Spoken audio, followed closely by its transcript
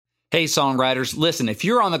Hey, songwriters, listen, if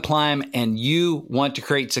you're on the climb and you want to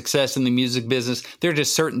create success in the music business, there are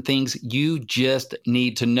just certain things you just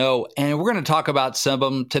need to know. And we're going to talk about some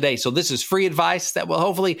of them today. So this is free advice that will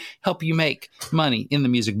hopefully help you make money in the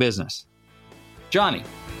music business. Johnny,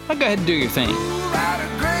 go ahead and do your thing.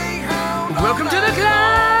 Welcome to the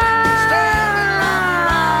climb!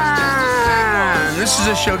 This is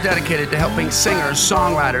a show dedicated to helping singers,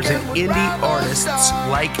 songwriters, and indie artists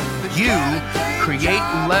like you create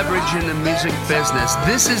leverage in the music business.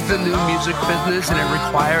 This is the new music business, and it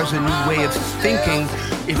requires a new way of thinking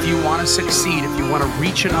if you want to succeed, if you want to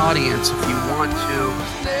reach an audience, if you want to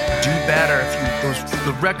do better, if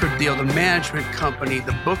the record deal, the management company,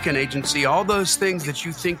 the booking agency, all those things that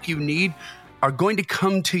you think you need are going to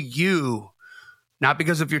come to you, not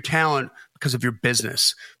because of your talent, because of your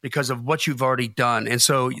business, because of what you've already done. And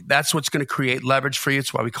so that's what's going to create leverage for you.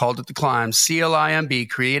 It's why we called it the climb, CLIMB,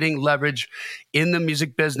 creating leverage in the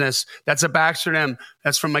music business. That's a Baxter.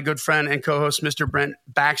 That's from my good friend and co-host, Mr. Brent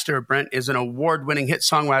Baxter. Brent is an award-winning hit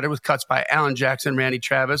songwriter with cuts by Alan Jackson, Randy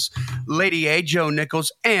Travis, Lady A, Joe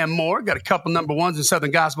Nichols, and more. Got a couple number ones in Southern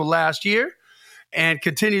Gospel last year and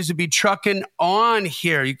continues to be trucking on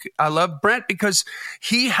here. I love Brent because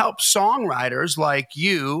he helps songwriters like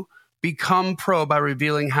you become pro by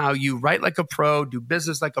revealing how you write like a pro, do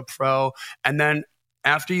business like a pro, and then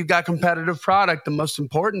after you've got competitive product, the most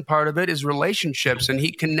important part of it is relationships, and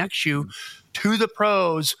he connects you to the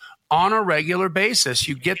pros on a regular basis.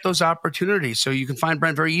 You get those opportunities. So you can find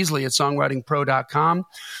Brent very easily at songwritingpro.com.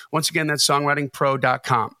 Once again, that's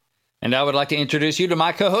songwritingpro.com. And I would like to introduce you to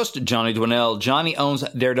my co-host, Johnny Dwinell. Johnny owns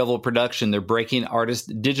Daredevil Production. They're breaking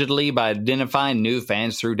artists digitally by identifying new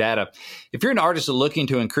fans through data. If you're an artist looking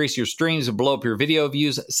to increase your streams, blow up your video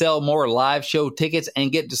views, sell more live show tickets,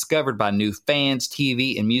 and get discovered by new fans,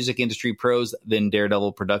 TV, and music industry pros, then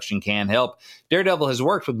Daredevil Production can help. Daredevil has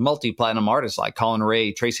worked with multi-platinum artists like Colin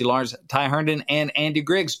Ray, Tracy Lawrence, Ty Herndon, and Andy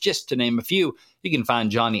Griggs, just to name a few. You can find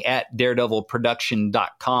Johnny at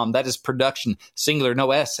daredevilproduction.com. That is production, singular, no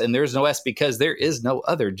S. And there's no S because there is no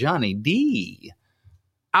other Johnny D.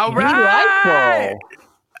 All right.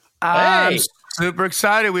 I'm Hey. super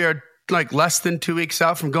excited. We are like less than 2 weeks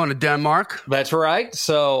out from going to Denmark. That's right.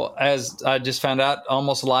 So as I just found out,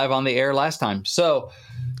 almost live on the air last time. So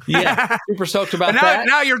yeah, super stoked about that.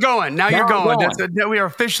 Now you're going. Now you're I'm going. We are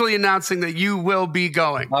officially announcing that you will be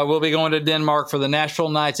going. I will be going to Denmark for the Nashville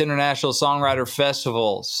Nights International Songwriter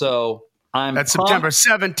Festival. So That's pumped. September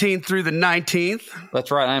 17th through the 19th. That's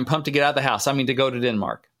right. I am pumped to get out of the house. I mean, to go to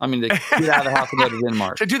Denmark. I mean, to get out of the house and go to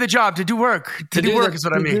Denmark. To do the job, to do work. To do work is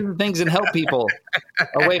what I mean. To do things and help people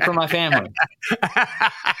away from my family.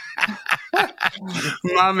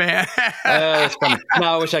 My man. That's funny.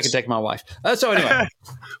 No, I wish I could take my wife. So anyway.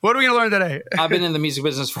 What are we going to learn today? I've been in the music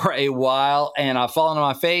business for a while, and I've fallen on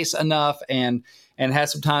my face enough and had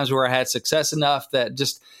some times where I had success enough that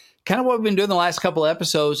just kind of what we've been doing the last couple of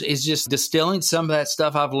episodes is just distilling some of that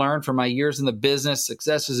stuff I've learned from my years in the business,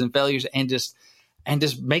 successes and failures, and just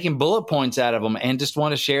making bullet points out of them, and just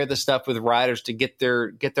want to share this stuff with writers to get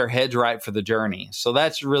their heads right for the journey. So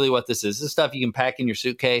that's really what this is. This stuff you can pack in your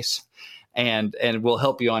suitcase and will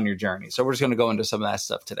help you on your journey. So we're just going to go into some of that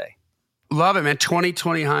stuff today. Love it, man.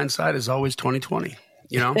 2020 hindsight is always 2020.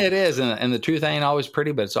 You know? It is. And the truth ain't always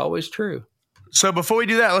pretty, but it's always true. So before we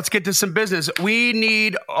do that, let's get to some business. We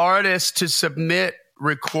need artists to submit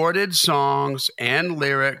recorded songs and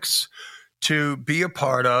lyrics to be a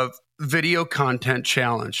part of Video Content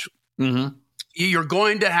Challenge. Mm-hmm. You're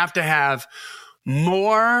going to have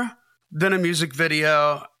more than a music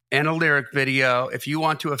video and a lyric video if you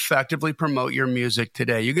want to effectively promote your music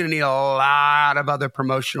today. You're going to need a lot of other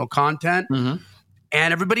promotional content, Mm-hmm.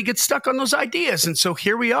 and everybody gets stuck on those ideas. And so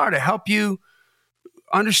here we are to help you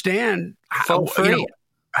understand how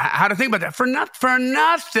to think about that for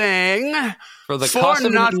nothing. For the cost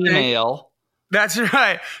of an email. That's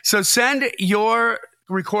right. So send your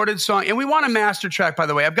recorded song, and we want a master track, by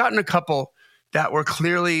the way. I've gotten a couple that were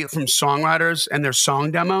clearly from songwriters and their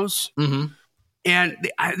song demos. Mm-hmm. And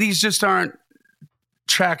these just aren't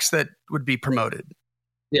tracks that would be promoted.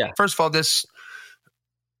 Yeah. First of all, this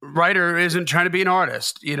writer isn't trying to be an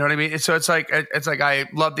artist. You know what I mean? So it's like I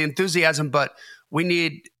love the enthusiasm, but we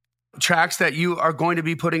need tracks that you are going to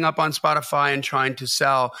be putting up on Spotify and trying to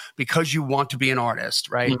sell because you want to be an artist,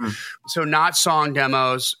 right? Mm-hmm. So not song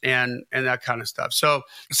demos and that kind of stuff. So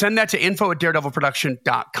send that to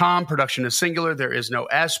info@daredevilproduction.com. Production is singular. There is no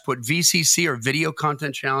S. Put VCC or Video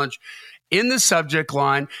Content Challenge in the subject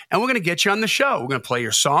line, and we're going to get you on the show. We're going to play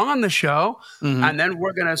your song on the show, Mm-hmm. and then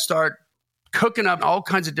we're going to start cooking up all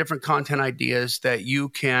kinds of different content ideas that you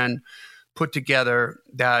can put together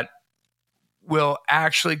that will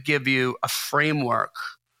actually give you a framework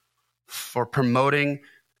for promoting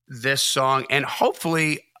this song. And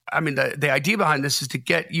hopefully, I mean, the idea behind this is to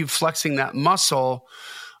get you flexing that muscle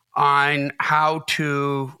on how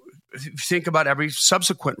to think about every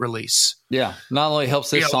subsequent release. Yeah. Not only helps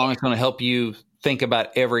this song, it's going to help you think about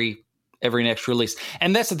every next release.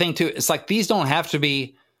 And that's the thing too. It's like, these don't have to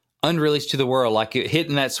be unreleased to the world, like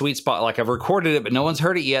hitting that sweet spot. Like, I've recorded it, but no one's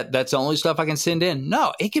heard it yet. That's the only stuff I can send in.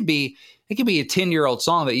 No, it could be a 10-year-old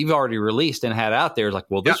song that you've already released and had out there. Like,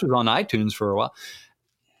 well, this was on iTunes for a while.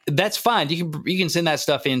 That's fine. You can send that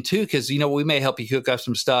stuff in too, because, we may help you cook up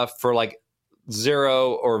some stuff for like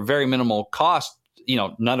zero or very minimal cost,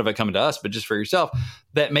 none of it coming to us, but just for yourself,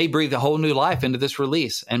 that may breathe a whole new life into this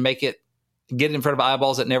release and get it in front of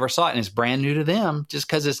eyeballs that never saw it. And it's brand new to them. Just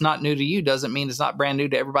because it's not new to you doesn't mean it's not brand new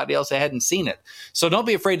to everybody else that hadn't seen it. So don't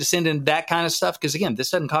be afraid to send in that kind of stuff, because again, this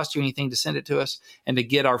doesn't cost you anything to send it to us and to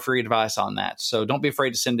get our free advice on that. So don't be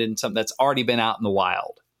afraid to send in something that's already been out in the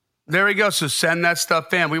wild. There we go. So send that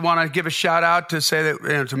stuff in. We want to give a shout out to say that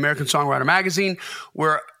it's American Songwriter Magazine.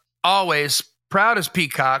 We're always proud as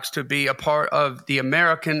peacocks to be a part of the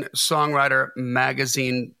American Songwriter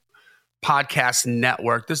Magazine podcast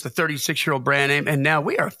network. This is the 36-year-old brand name. And now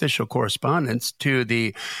we are official correspondents to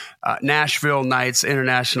the Nashville Nights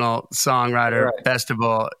International Songwriter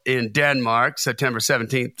Festival in Denmark, September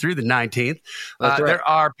 17th through the 19th. There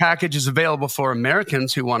are packages available for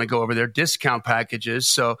Americans who want to go over there, discount packages.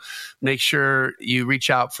 So make sure you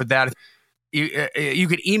reach out for that. You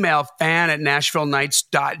could email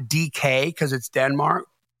fan@nashvillenights.dk because it's Denmark.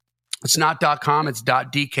 It's not .com, it's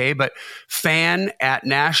 .dk, but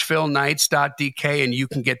fan@nashvillenights.dk, and you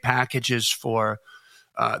can get packages for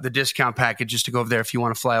the discount packages to go over there if you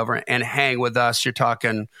want to fly over and hang with us. You're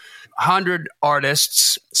talking 100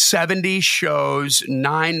 artists, 70 shows,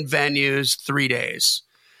 9 venues, 3 days.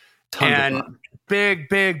 And big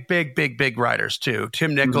writers too.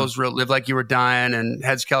 Tim Nichols wrote Live Like You Were Dying and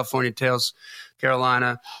Heads California, Tails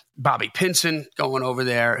Carolina. Bobby Pinson going over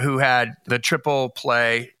there, who had the triple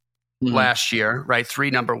play last year, right? 3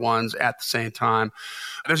 number ones at the same time.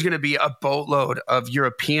 There's going to be a boatload of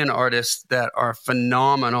European artists that are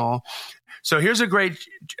phenomenal. So here's a great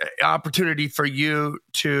opportunity for you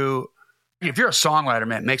to, if you're a songwriter,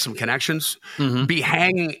 man, make some connections, be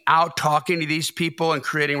hanging out, talking to these people and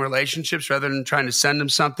creating relationships rather than trying to send them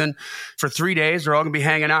something. For 3 days, they're all going to be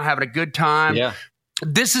hanging out, having a good time. Yeah.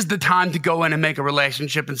 This is the time to go in and make a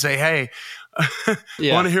relationship and say, hey,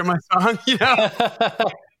 want to hear my song?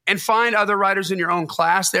 And find other writers in your own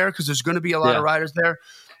class there, because there's going to be a lot of writers there.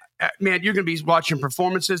 Man, you're going to be watching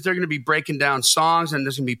performances. They're going to be breaking down songs, and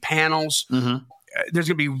there's going to be panels. There's going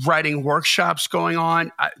to be writing workshops going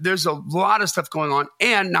on. There's a lot of stuff going on.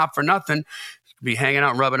 And not for nothing, you'll be hanging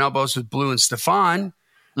out, rubbing elbows with Blue and Stefan,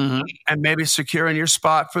 and maybe securing your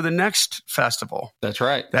spot for the next festival. That's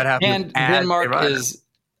right. That happens. And Denmark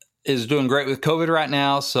is doing great with COVID right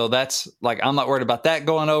now. So that's like, I'm not worried about that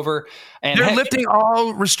going over. And they're lifting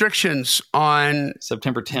all restrictions on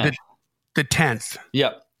September 10th. The 10th.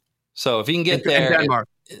 Yep. So if you can get there, Denmark.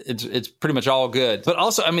 It's pretty much all good. But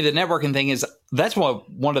also, I mean, the networking thing that's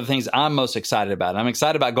one of the things I'm most excited about. I'm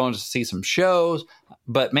excited about going to see some shows,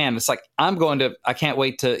 but man, it's like, I can't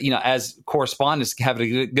wait to, as correspondents, have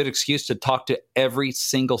a good excuse to talk to every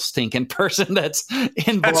single stinking person that's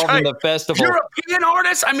involved in the festival. European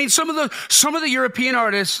artists. I mean, some of the European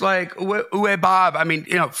artists like Uwe Bob, I mean,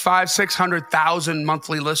 500,000-600,000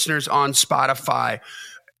 monthly listeners on Spotify.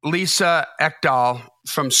 Lisa Ekdahl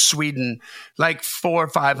from Sweden, like 400,000 or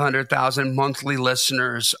 500,000 monthly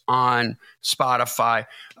listeners on Spotify.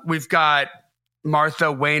 We've got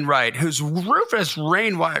Martha Wainwright, who's Rufus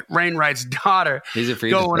Wainwright's daughter,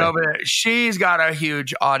 going over there. She's got a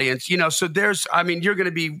huge audience, so you're going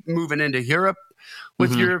to be moving into Europe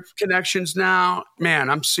with your connections now. Man,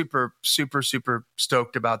 I'm super, super, super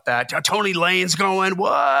stoked about that. Tony Lane's going,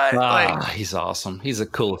 what? He's awesome. He's the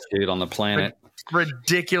coolest dude on the planet.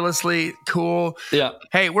 Ridiculously cool. Yeah.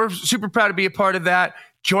 Hey, we're super proud to be a part of that.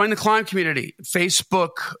 Join the Climb community,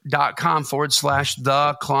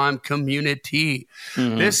 facebook.com/the Climb community.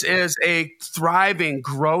 This is a thriving,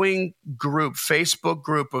 growing group, Facebook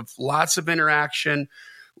group of lots of interaction.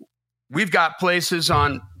 We've got places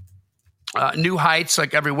on New Heights,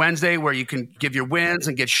 like every Wednesday, where you can give your wins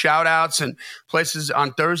and get shout outs, and places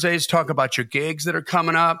on Thursdays, talk about your gigs that are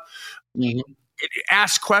coming up.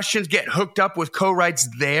 Ask questions, get hooked up with co-writes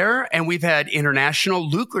there. And we've had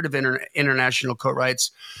lucrative international co-writes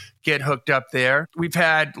get hooked up there. We've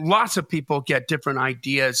had lots of people get different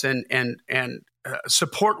ideas and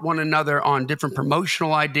support one another on different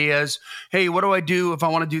promotional ideas. Hey, what do I do if I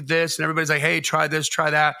want to do this? And everybody's like, hey, try this, try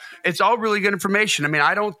that. It's all really good information. I mean,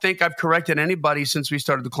 I don't think I've corrected anybody since we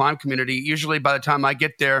started the Climb community. Usually by the time I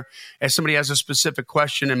get there, if somebody has a specific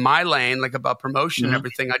question in my lane, like about promotion and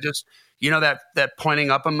everything, I just, that pointing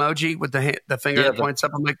up emoji with the finger that points up.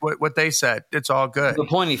 I'm like, what they said. It's all good. The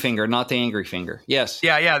pointy finger, not the angry finger. Yes.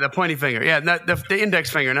 Yeah. The pointy finger. Yeah. Not the index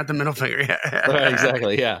finger, not the middle finger. Yeah. Right,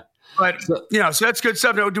 exactly. Yeah. But, so that's good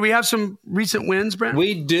stuff. Now, do we have some recent wins, Brent?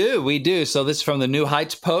 We do. So this is from the New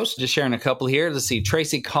Heights Post, just sharing a couple here. Let's see.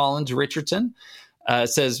 Tracy Collins Richardson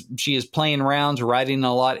says she is playing rounds, writing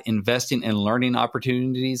a lot, investing in learning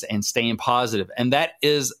opportunities, and staying positive. And that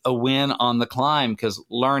is a win on the climb because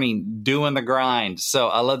learning, doing the grind. So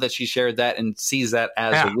I love that she shared that and sees that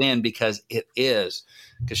as a win because it is,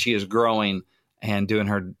 because she is growing and doing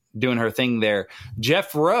her thing there.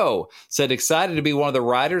 Jeff Rowe said, excited to be one of the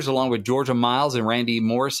writers along with Georgia Miles and Randy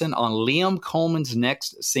Morrison on Liam Coleman's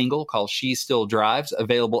next single called She Still Drives,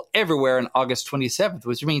 available everywhere on August 27th,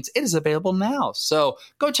 which means it is available now. So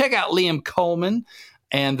go check out Liam Coleman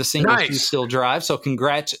and the single She Still Drives. So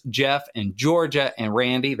congrats, Jeff and Georgia and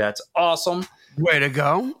Randy. That's awesome. Way to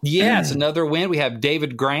go. Yes, another win. We have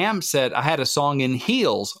David Graham said, I had a song in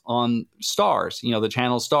Heels on Stars, the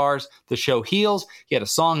channel Stars, the show Heels. He had a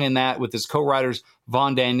song in that with his co-writers,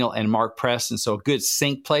 Von Daniel and Mark Preston. So good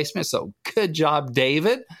sync placement. So good job,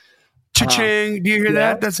 David. Cha-ching. Do you hear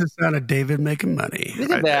that? That's the sound of David making money.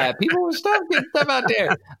 Look at that. People with stuff out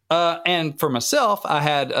there. And for myself, I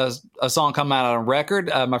had a song come out on record.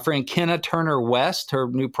 My friend Kenna Turner West, her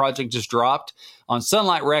new project just dropped on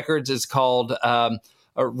Sunlight Records. It's called A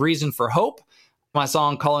Reason for Hope. My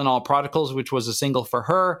song Calling All Prodigals, which was a single for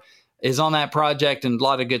her, is on that project, and a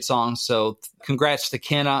lot of good songs. So congrats to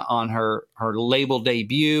Kenna on her label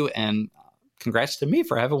debut, and congrats to me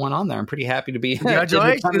for having one on there. I'm pretty happy to be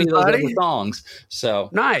congratulations, in those other songs. So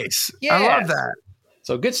nice. Yes. I love that.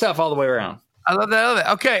 So good stuff all the way around. I love that.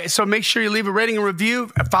 Okay, so make sure you leave a rating and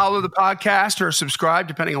review, follow the podcast, or subscribe,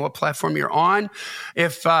 depending on what platform you're on.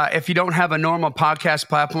 If you don't have a normal podcast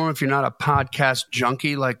platform, if you're not a podcast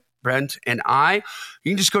junkie like Brent and I,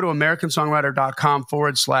 you can just go to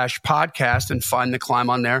americansongwriter.com/podcast and find the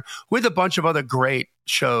Climb on there with a bunch of other great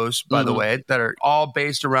shows, by the way, that are all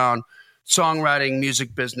based around songwriting,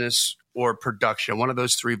 music business, or production, one of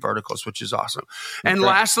those three verticals, which is awesome. And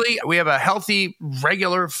lastly, we have a healthy,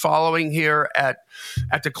 regular following here at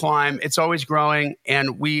the Climb. It's always growing,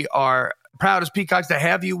 and we are proud as peacocks to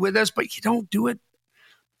have you with us, but you don't do it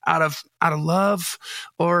out of love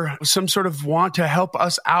or some sort of want to help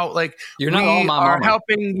us out. Like, you're not all my mama. We are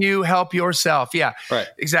helping you help yourself. Yeah, right.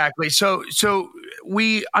 Exactly. So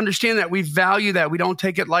we understand that, we value that, we don't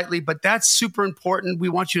take it lightly, but that's super important. We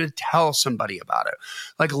want you to tell somebody about it.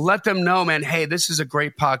 Like, let them know, man, hey, this is a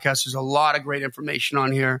great podcast. There's a lot of great information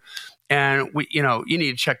on here. And you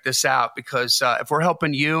need to check this out, because if we're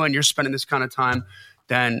helping you and you're spending this kind of time,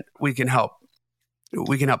 then we can help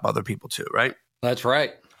other people too, right? That's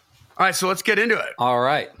right. All right, so let's get into it. All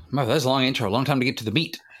right. That was a long intro, a long time to get to the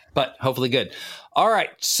meat, but hopefully good. All right,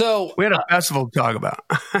 so we had a festival to talk about.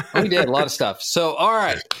 We did a lot of stuff. So, all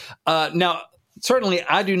right. Now, certainly,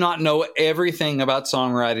 I do not know everything about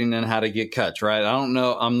songwriting and how to get cuts, right? I don't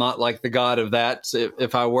know. I'm not like the god of that. So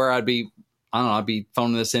if I were, I'd be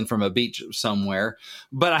phoning this in from a beach somewhere.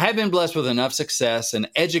 But I have been blessed with enough success and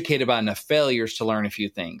educated by enough failures to learn a few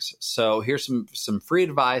things. So here's some free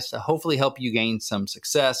advice to hopefully help you gain some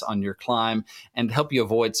success on your climb and help you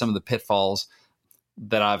avoid some of the pitfalls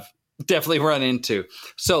that I've definitely run into.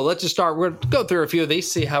 So let's just start. We'll go through a few of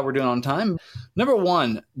these, see how we're doing on time. Number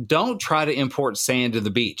one, don't try to import sand to the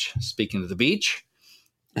beach. Speaking of the beach.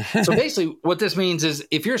 So basically what this means is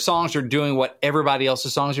if your songs are doing what everybody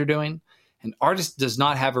else's songs are doing, an artist does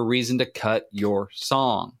not have a reason to cut your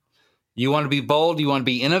song. You want to be bold. You want to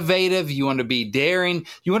be innovative. You want to be daring.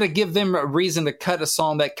 You want to give them a reason to cut a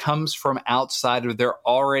song that comes from outside of their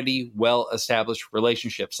already well-established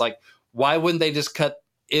relationships. Like, why wouldn't they just cut?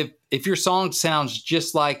 If your song sounds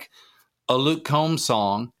just like a Luke Combs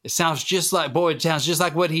song, it sounds just like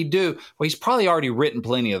what he'd do. Well, he's probably already written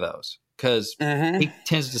plenty of those, because he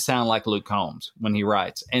tends to sound like Luke Combs when he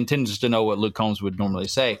writes, and tends to know what Luke Combs would normally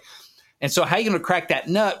say. And so how are you going to crack that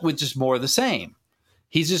nut with just more of the same?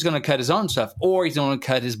 He's just going to cut his own stuff, or he's going to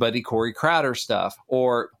cut his buddy Corey Crowder stuff,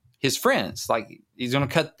 or his friends. Like, he's going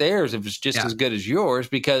to cut theirs if it's just as good as yours,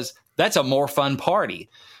 because that's a more fun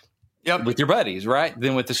party with your buddies, right,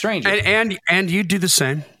 than with the strangers. And you do the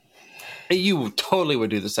same. You totally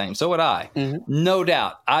would do the same. So would I. No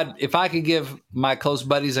doubt. If I could give my close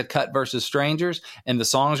buddies a cut versus strangers, and the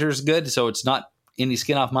songs are as good, so it's not any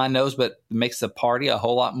skin off my nose, but makes the party a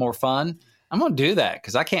whole lot more fun, I'm going to do that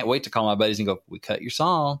because I can't wait to call my buddies and go, we cut your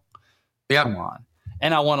song. Yep. Come on.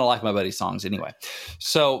 And I want to like my buddy's songs anyway.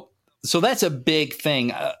 So that's a big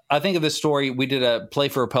thing. I think of this story. We did a Play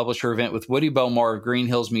for a Publisher event with Woody Bomar of Green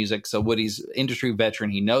Hills Music. So Woody's industry veteran.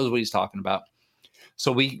 He knows what he's talking about.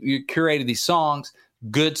 So we curated these songs,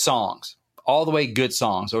 good songs, all the way good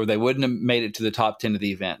songs, or they wouldn't have made it to the top 10 of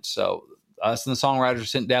the event. So us and the songwriters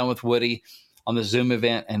sitting down with Woody on the Zoom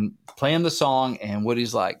event and playing the song. And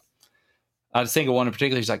Woody's like, I was thinking of one in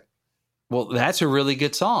particular. He's like, well, that's a really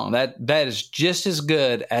good song. That is just as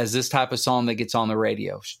good as this type of song that gets on the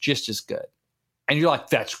radio. It's just as good. And you're like,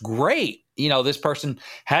 that's great. This person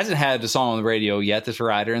hasn't had the song on the radio yet, this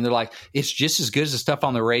writer. And they're like, it's just as good as the stuff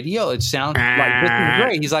on the radio. It sounds like this is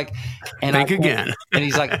great. He's like, and think again. And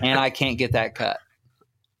he's like, and I can't get that cut.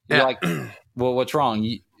 You're like, well, what's wrong?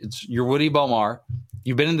 You're Woody Bomar.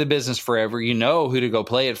 You've been in the business forever. You know who to go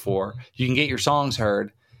play it for. You can get your songs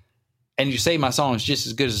heard. And you say my song is just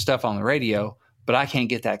as good as the stuff on the radio, but I can't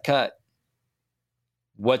get that cut.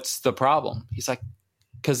 What's the problem? He's like,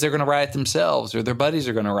 because they're going to write it themselves or their buddies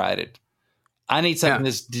are going to write it. I need something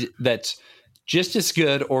that's just as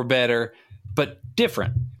good or better, but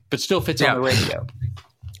different, but still fits on the radio.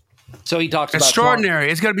 So he talks about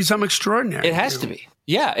extraordinary. It's got to be something extraordinary. It has to be.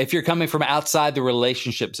 Yeah. If you're coming from outside the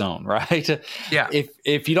relationship zone, right? Yeah.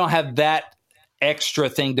 If you don't have that extra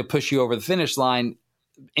thing to push you over the finish line,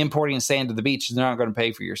 importing sand to the beach, they're not going to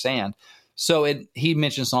pay for your sand. So he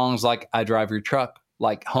mentioned songs like I Drive Your Truck,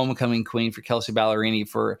 like Homecoming Queen for Kelsey Ballerini,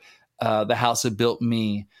 for The House That Built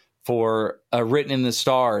Me, for Written in the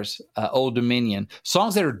Stars, Old Dominion.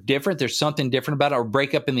 Songs that are different. There's something different about it. Or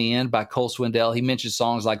Break Up in the End by Cole Swindell. He mentioned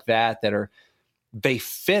songs like that they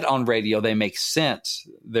fit on radio. They make sense.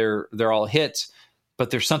 They're all hits,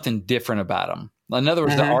 but there's something different about them. In other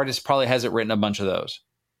words, the artist probably hasn't written a bunch of those.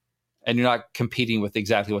 And you're not competing with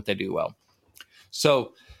exactly what they do well.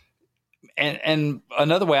 So, and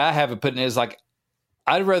another way I have it put in is like,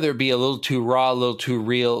 I'd rather it be a little too raw, a little too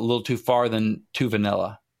real, a little too far than too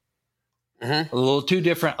vanilla. A little too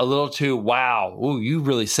different, a little too, wow, ooh, you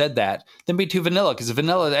really said that, than be too vanilla. Because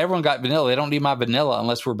vanilla, everyone got vanilla. They don't need my vanilla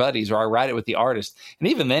unless we're buddies or I write it with the artist. And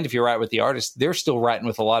even then, if you write with the artist, they're still writing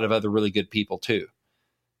with a lot of other really good people too.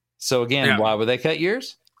 So again, why would they cut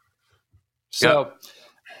yours? So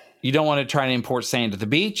you don't want to try and import sand to the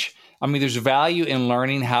beach. I mean, there's value in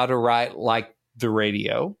learning how to write like the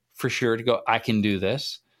radio, for sure, to go, I can do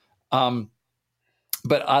this. But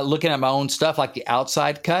looking at my own stuff, like the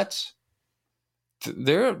outside cuts,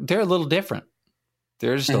 they're a little different.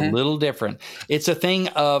 They're just a little different. It's a thing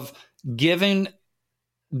of giving,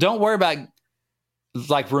 don't worry about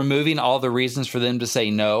like removing all the reasons for them to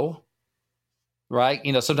say no, right?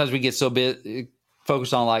 Sometimes we get so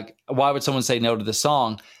focused on like, why would someone say no to the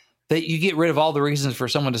song? That you get rid of all the reasons for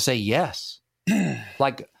someone to say yes.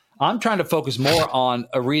 Like I'm trying to focus more on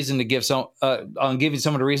a reason to give on giving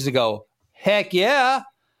someone a reason to go, heck yeah,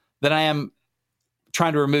 than I am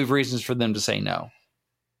trying to remove reasons for them to say no.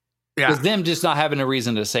 Because them just not having a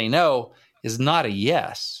reason to say no is not a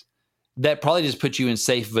yes. That probably just puts you in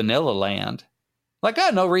safe vanilla land. Like I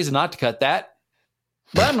have no reason not to cut that,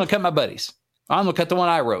 but I'm going to cut my buddies. I'm going to cut the one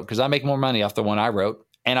I wrote because I make more money off the one I wrote.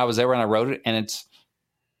 And I was there when I wrote it and it's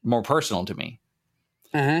more personal to me.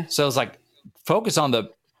 So it's like focus on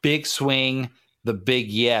the big swing, the big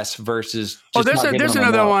yes versus just there's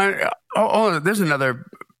another one. There's another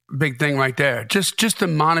big thing right there. Just the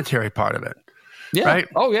monetary part of it. Yeah. Right?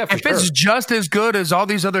 Oh yeah. If it's just as good as all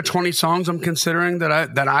these other 20 songs I'm considering that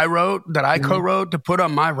I wrote, that I co-wrote to put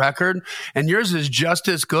on my record, and yours is just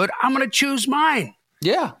as good, I'm going to choose mine.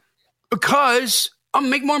 Yeah. Because I'll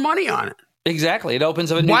make more money on it. Exactly. It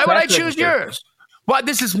opens up a new. Why would I choose yours? Why?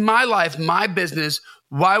 This is my life, my business.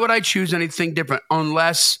 Why would I choose anything different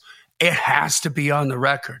unless it has to be on the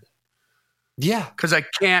record? Yeah. Because I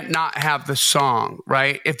can't not have the song,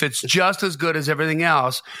 right? If it's just as good as everything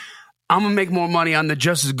else, I'm going to make more money on the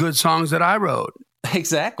just as good songs that I wrote.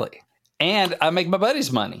 Exactly. And I make my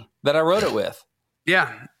buddies money that I wrote it with.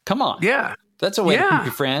 Yeah. Come on. Yeah. That's a way to keep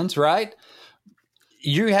your friends, right?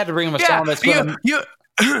 You had to bring them a song that's going to...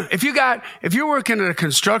 If you're working at a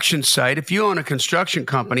construction site, if you own a construction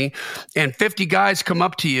company and 50 guys come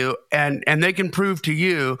up to you and they can prove to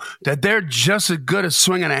you that they're just as good at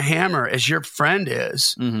swinging a hammer as your friend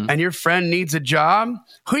is, and your friend needs a job,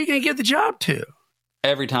 who are you going to give the job to?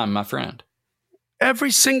 Every time, my friend.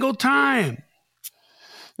 Every single time.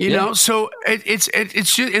 You know, so it's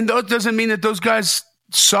just, and that doesn't mean that those guys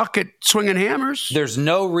suck at swinging hammers. There's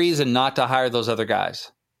no reason not to hire those other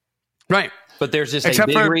guys. Right. But there's just a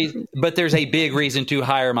big reason to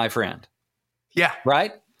hire my friend. Yeah.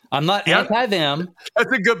 Right? I'm not anti them.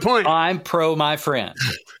 That's a good point. I'm pro my friend.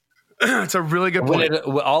 That's a really good point.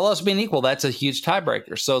 All else being equal, that's a huge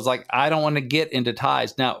tiebreaker. So it's like, I don't want to get into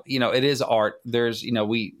ties. Now, it is art. There's,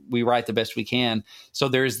 we write the best we can. So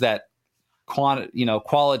there's that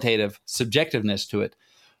qualitative subjectiveness to it.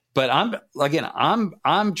 But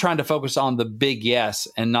I'm trying to focus on the big yes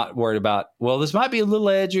and not worried about, well, this might be a little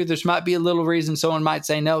edge, or this might be a little reason someone might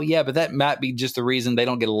say no. Yeah, but that might be just the reason they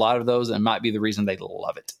don't get a lot of those, and might be the reason they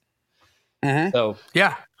love it. Mm-hmm. So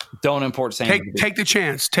yeah, don't import saying take the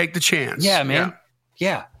chance. Take the chance. Yeah, man.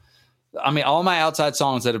 Yeah. I mean, all my outside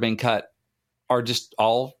songs that have been cut are just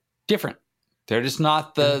all different. They're just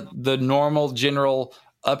not the normal general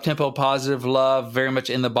up-tempo positive love, very much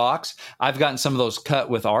in the box. I've gotten some of those cut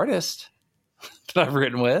with artists that I've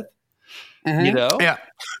written with. Mm-hmm. Yeah.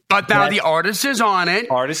 But now the artist is on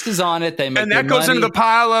it. Artist is on it. They make and that goes into the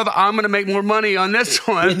pile of, I'm going to make more money on this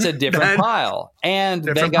one. It's a different pile. And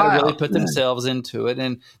they got to really put themselves into it.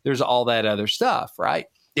 And there's all that other stuff, right?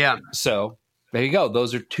 Yeah. So there you go.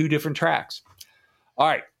 Those are two different tracks. All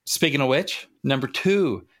right. Speaking of which, number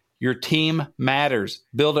 2, your team matters.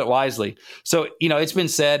 Build it wisely. So, it's been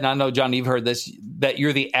said, and I know, John, you've heard this, that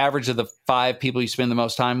you're the average of the 5 people you spend the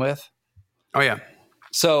most time with. Oh, yeah.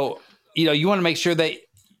 So, you want to make sure that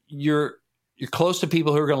you're close to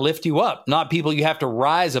people who are going to lift you up, not people you have to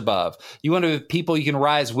rise above. You want to be people you can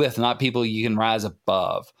rise with, not people you can rise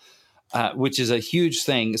above, which is a huge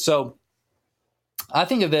thing. So I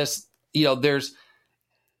think of this,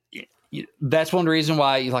 that's one reason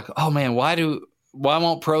why you're like, oh man, why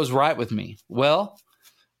won't pros write with me? Well,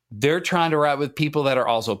 they're trying to write with people that are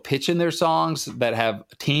also pitching their songs, that have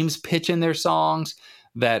teams pitching their songs,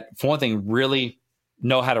 that, for one thing, really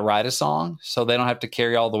know how to write a song, so they don't have to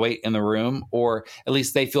carry all the weight in the room, or at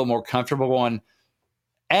least they feel more comfortable going,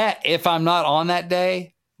 if I'm not on that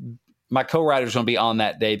day, my co-writer's going to be on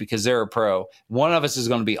that day because they're a pro. One of us is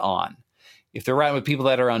going to be on. If they're writing with people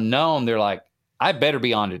that are unknown, they're like, I better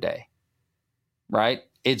be on today, right?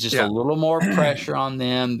 It's just a little more pressure on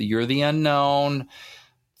them. You're the unknown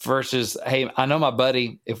versus, hey, I know my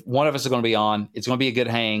buddy, if one of us is going to be on, it's going to be a good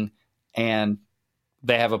hang, and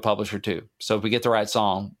they have a publisher too. So if we get the right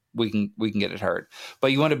song, we can get it heard.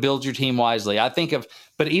 But you want to build your team wisely.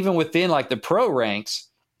 But even within like the pro ranks,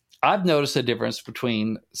 I've noticed a difference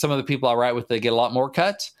between some of the people I write with that get a lot more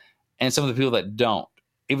cuts and some of the people that don't,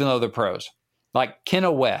 even though they're pros. Like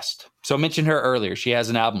Kenna West. So I mentioned her earlier. She has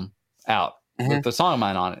an album out with a song of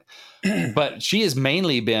mine on it. But she has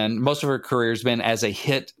mainly most of her career has been as a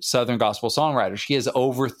hit Southern gospel songwriter. She has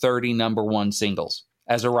over 30 number 1 singles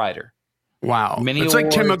as a writer. Wow. It's like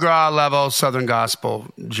Tim McGraw level Southern gospel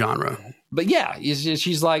genre. But yeah,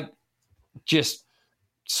 she's like just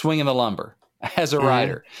swinging the lumber as a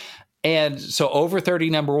writer. And so over 30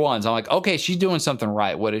 number 1s, I'm like, okay, she's doing something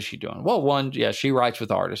right. What is she doing? Well, 1, she writes with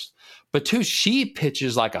artists. But 2, she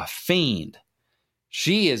pitches like a fiend.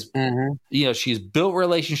 She is, she's built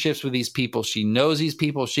relationships with these people. She knows these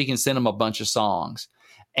people. She can send them a bunch of songs.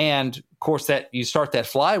 And of course, that you start that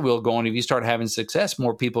flywheel going. If you start having success,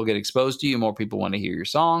 more people get exposed to you, more people want to hear your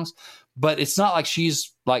songs. But it's not like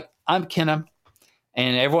she's like, I'm Kenna,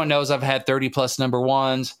 and everyone knows I've had 30 plus number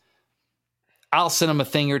 1s. I'll send them a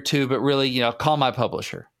thing or two, but really, call my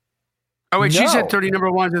publisher. Oh, wait, she's had 30 number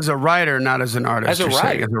 1s as a writer, not as an artist. As a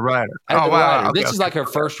writer. As a writer. Wow. Okay, this is like her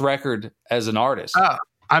first record as an artist. Oh,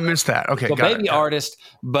 I missed that. Okay, so maybe artist,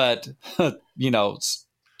 but,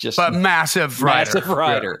 just but massive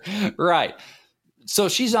writer. Yeah. Right. So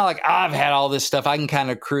she's not like, I've had all this stuff, I can kind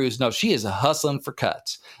of cruise. No, she is hustling for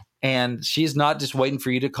cuts. And she's not just waiting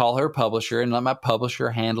for you to call her publisher and let my publisher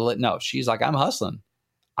handle it. No, she's like, I'm hustling.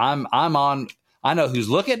 I'm on. I know who's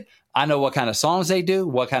looking. I know what kind of songs they do,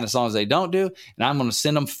 what kind of songs they don't do. And I'm going to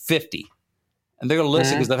send them 50. And they're going to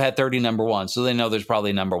listen because they've had 30 number 1s. So they know there's probably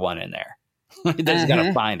a number 1 in there. They just got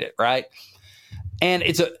to find it. Right. And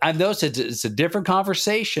I've noticed it's a different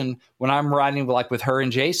conversation when I'm writing with her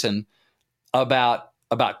and Jason about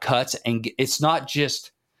cuts. And it's not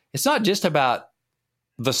just about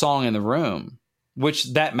the song in the room,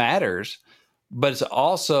 which that matters, but it's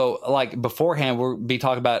also like beforehand, we'll be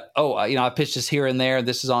talking about, I pitched this here and there,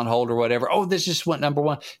 this is on hold or whatever. Oh, this just went number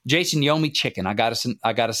 1. Jason, you owe me chicken. I got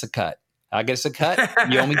us a cut. I guess a cut.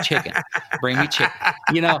 You owe me chicken. Bring me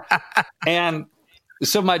chicken, and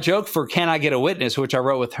so my joke for Can I Get a Witness, which I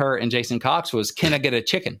wrote with her and Jason Cox, was Can I Get a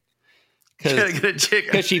Chicken?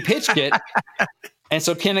 Because she pitched it. And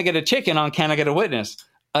so Can I Get a Chicken on Can I Get a Witness?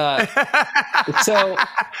 So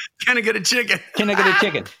Can I Get a Chicken? Can I Get a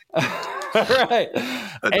Chicken? Right.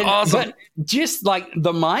 That's awesome. But just like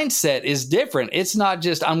the mindset is different. It's not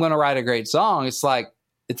just I'm going to write a great song. It's like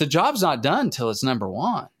the job's not done until it's number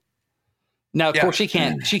one. Now, of course, she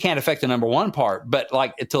can't affect the number one part, but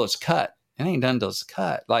like until it's cut. It ain't done until it's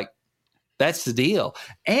cut. Like, that's the deal.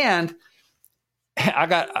 And I've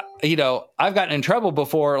gotten in trouble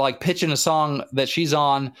before, like pitching a song that she's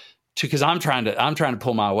on because I'm trying to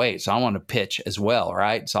pull my weight. So I want to pitch as well.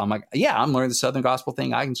 Right. So I'm like, yeah, I'm learning the Southern gospel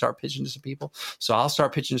thing. I can start pitching to some people. So I'll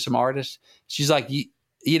start pitching to some artists. She's like,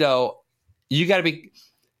 you got to be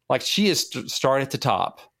like, she is start at the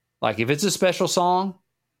top. Like if it's a special song,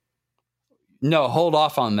 no, hold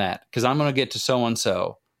off on that. Cause I'm going to get to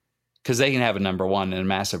so-and-so because they can have a number one and a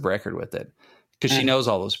massive record with it. Cause she knows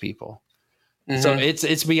all those people. Mm-hmm. So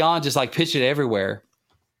it's beyond just like pitch it everywhere.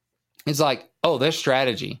 It's like, oh, there's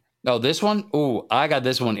strategy. Oh, this one. Oh, I got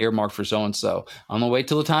this one earmarked for so-and-so. I'm going to wait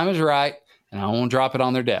till the time is right. And I won't drop it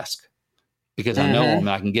on their desk because I know them and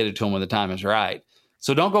I can get it to them when the time is right.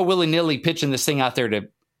 So don't go willy-nilly pitching this thing out there to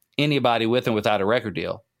anybody with and without a record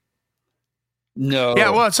deal. No.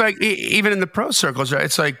 Yeah, well, it's like even in the pro circles, right?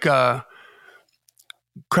 It's like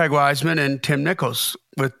Craig Wiseman and Tim Nichols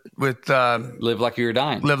with Live Like You Were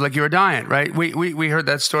Dying. Live Like You Were Dying, right? We heard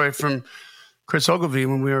that story from Chris Oglesby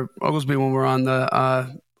when we were on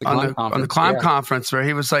the Climb conference, where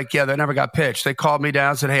he was like, "Yeah, they never got pitched. They called me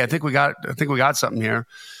down and said, hey, I think we got something here.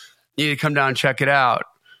 You need to come down and check it out."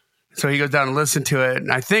 So he goes down and listen to it,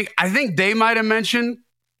 and I think they might have mentioned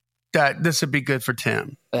that this would be good for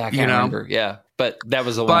Tim. I can't remember, yeah, but that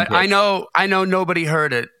was the one. But I know nobody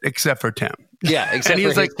heard it except for Tim. Yeah, except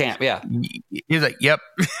for his camp. Yeah, he's like, "Yep."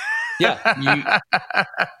 Yeah,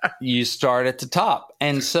 you start at the top,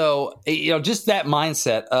 and so just that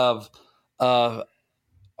mindset of got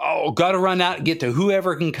to run out and get to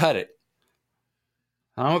whoever can cut it.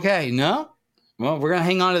 Okay, no, well, we're gonna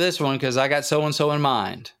hang on to this one because I got so and so in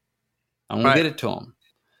mind. I'm gonna get it to them.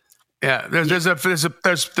 Yeah, there's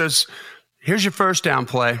here's your first down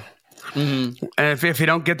play. Mm-hmm. And if you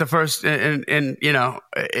don't get the first, and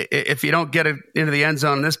if you don't get it into the end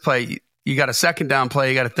zone in this play, you got a second down play,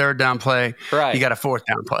 you got a third down play, right? You got a fourth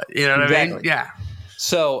down play. You know what I mean? Yeah.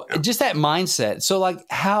 So just that mindset. So like,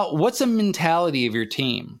 what's the mentality of your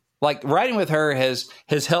team? Like writing with her has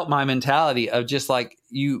helped my mentality of just like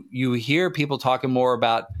you hear people talking more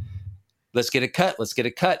about let's get it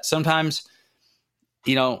cut. Sometimes,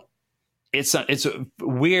 it's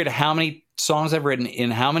weird how many songs I've written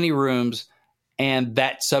in how many rooms, and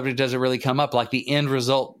that subject doesn't really come up. Like the end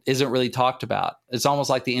result isn't really talked about. It's almost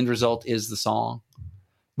like the end result is the song,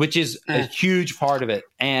 which is a huge part of it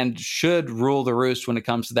and should rule the roost when it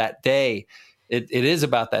comes to that day. It is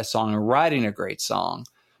about that song and writing a great song.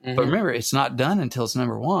 Mm-hmm. But remember, it's not done until it's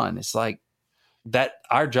number one. It's like that.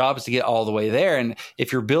 Our job is to get all the way there. And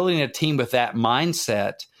if you're building a team with that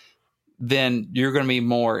mindset, then you're going to be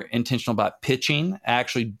more intentional about pitching,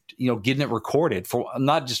 actually, getting it recorded, for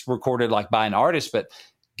not just recorded like by an artist, but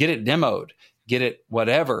get it demoed, get it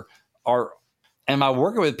whatever. Or am I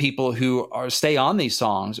working with people who stay on these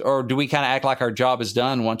songs, or do we kind of act like our job is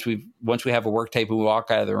done once we have a work tape and we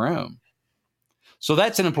walk out of the room? So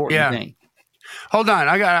that's an important thing. Hold on,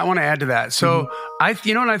 I want to add to that. So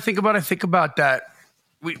when I think about that.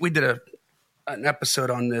 We did an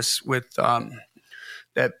episode on this with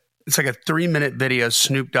that. It's like a 3-minute video,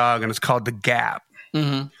 Snoop Dogg, and it's called The Gap.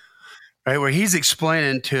 Mm-hmm. Right, where he's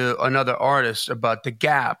explaining to another artist about the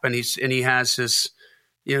gap, and he has his,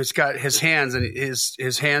 he's got his hands, and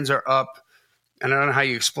his hands are up, and I don't know how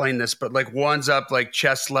you explain this, but like one's up like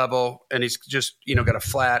chest level, and he's just got a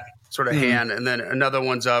flat sort of hand, and then another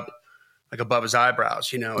one's up like above his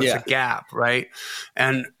eyebrows. It's a gap, right?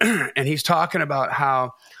 And he's talking about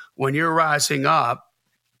how when you're rising up,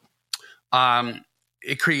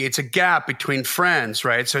 it creates a gap between friends,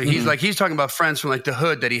 right? So he's talking about friends from like the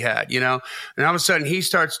hood that he had, and all of a sudden he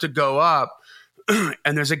starts to go up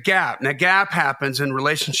and there's a gap. And that gap happens and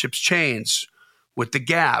relationships change with the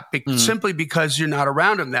gap simply because you're not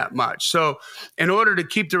around him that much. So in order to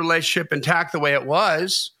keep the relationship intact the way it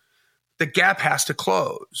was, the gap has to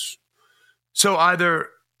close. So either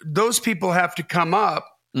those people have to come up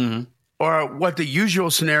or what the usual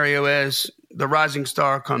scenario is, the rising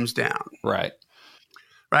star comes down. Right.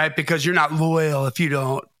 Right, because you're not loyal if you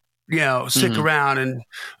don't, stick around and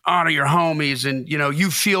honor your homies, and you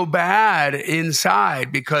feel bad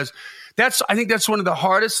inside because I think that's one of the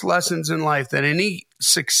hardest lessons in life that any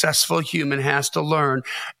successful human has to learn,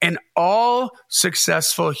 and all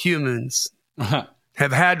successful humans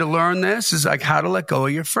have had to learn this is like how to let go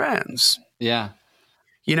of your friends. Yeah,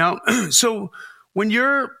 so when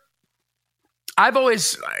I've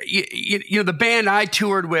always, the band I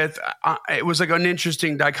toured with, it was like an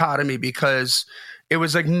interesting dichotomy because it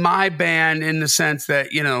was like my band in the sense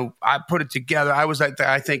that, you know, I put it together. I was like,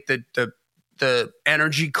 I think that the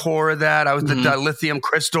energy core of that, I was the lithium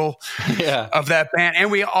crystal of that band. And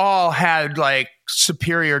we all had like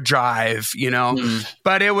superior drive, you know,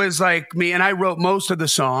 but it was like me, and I wrote most of the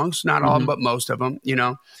songs, not all, but most of them, you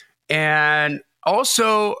know, and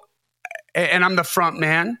also, and I'm the front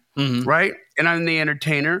man, right? And I'm the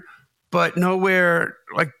entertainer, but nowhere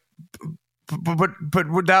like,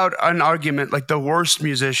 but without an argument, like the worst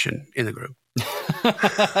musician in the group.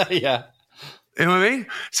 Yeah. You know what I mean?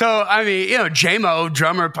 So, I mean, you know, J-Mo,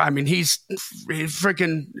 drummer, I mean, he's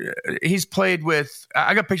played with,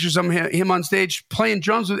 I got pictures of him on stage playing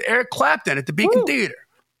drums with Eric Clapton at the Beacon Theater.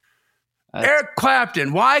 Eric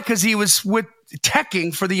Clapton. Why? Because he was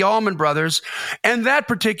teching for the Allman Brothers. And that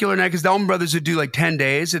particular night, because the Allman Brothers would do like 10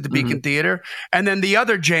 days at the Beacon Theater. And then the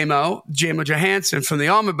other J-Mo Johansson from the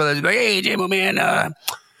Allman Brothers would be like, hey, J-Mo, man, I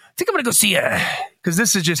think I'm going to go see because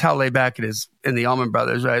this is just how laid back it is in the Allman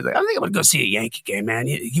Brothers, right? Like, I think I'm going to go see a Yankee game, man.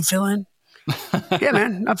 You fill in? Yeah,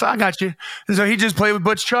 man, I got you. And so he just played with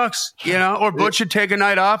Butch Trucks, you know, or Butch would take a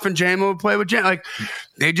night off and J-Mo would play with J-Mo. Like,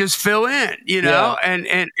 they just fill in, you know,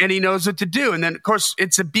 and he knows what to do. And then, of course,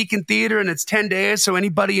 it's a Beacon Theater and it's 10 days. So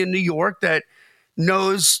anybody in New York that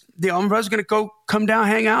knows the Allman Brothers is going to come down,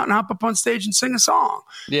 hang out, and hop up on stage and sing a song.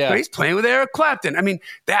 Yeah. But he's playing with Eric Clapton. I mean,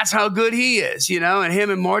 that's how good he is, you know, and him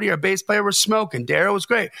and Marty, our bass player, were smoking. Daryl was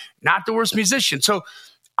great. Not the worst musician. So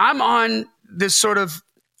I'm on this sort of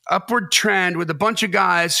upward trend with a bunch of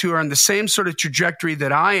guys who are on the same sort of trajectory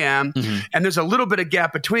that I am. And there's a little bit of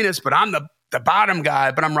gap between us, but I'm the bottom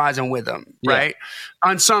guy, but I'm rising with them, right?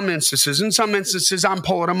 On some instances. In some instances, I'm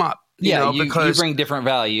pulling them up. You know, because you bring different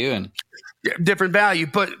value and different value.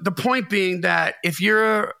 But the point being that if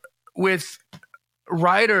you're with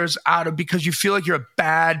writers because you feel like you're a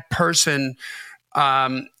bad person,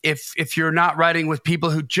 if you're not writing with people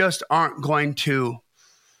who just aren't going to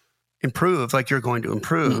improve like you're going to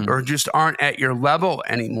improve or just aren't at your level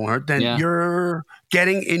anymore, then you're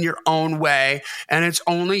getting in your own way and it's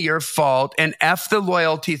only your fault. And F the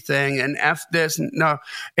loyalty thing and F this. No,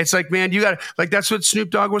 it's like, man, you got to, like, that's what Snoop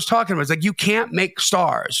Dogg was talking about. It's like, you can't make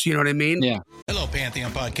stars. You know what I mean? Yeah. Hello,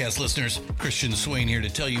 Pantheon podcast listeners. Christian Swain here to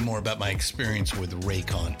tell you more about my experience with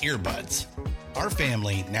Raycon earbuds. Our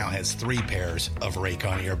family now has 3 pairs of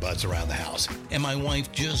Raycon earbuds around the house, and my wife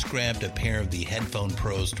just grabbed a pair of the Headphone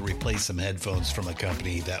Pros to replace some headphones from a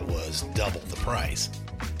company that was double the price.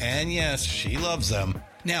 And yes, she loves them.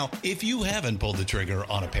 Now, if you haven't pulled the trigger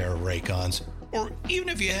on a pair of Raycons, or even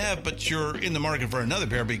if you have, but you're in the market for another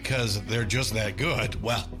pair because they're just that good,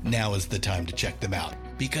 well, now is the time to check them out,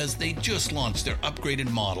 because they just launched their upgraded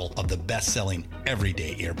model of the best-selling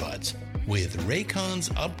everyday earbuds. With Raycon's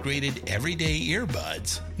upgraded everyday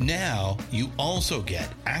earbuds, now you also get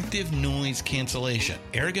active noise cancellation,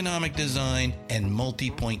 ergonomic design, and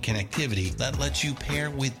multi-point connectivity that lets you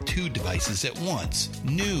pair with 2 devices at once.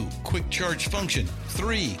 New quick charge function,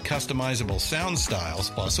 3 customizable sound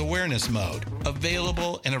styles, plus awareness mode.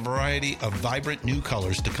 Available in a variety of vibrant new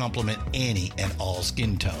colors to complement any and all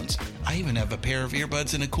skin tones. I even have a pair of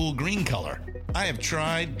earbuds in a cool green color. I have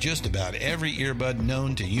tried just about every earbud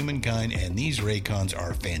known to humankind, and these Raycons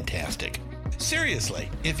are fantastic. Seriously,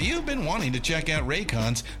 if you've been wanting to check out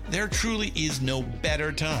Raycons, there truly is no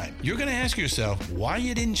better time. You're going to ask yourself why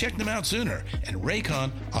you didn't check them out sooner, and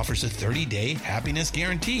Raycon offers a 30-day happiness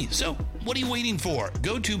guarantee. So what are you waiting for?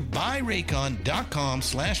 Go to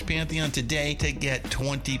buyraycon.com/Pantheon today to get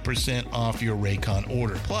 20% off your Raycon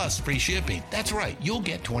order, plus free shipping. That's right, you'll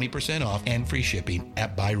get 20% off and free shipping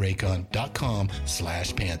at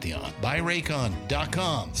buyraycon.com/Pantheon.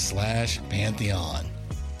 buyraycon.com/Pantheon.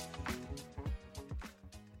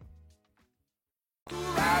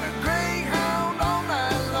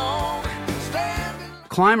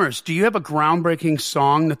 Climbers, do you have a groundbreaking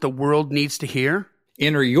song that the world needs to hear?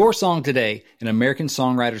 Enter your song today in American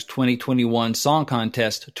Songwriters 2021 Song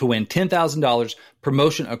Contest to win $10,000,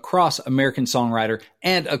 promotion across American Songwriter,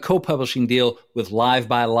 and a co-publishing deal with Live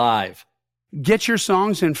by Live. Get your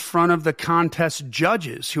songs in front of the contest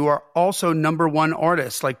judges who are also #1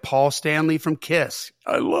 artists like Paul Stanley from Kiss.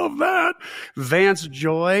 I love that. Vance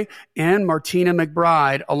Joy and Martina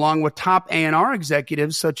McBride, along with top A&R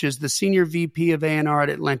executives such as the Senior VP of A&R at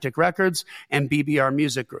Atlantic Records and BBR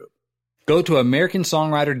Music Group. Go to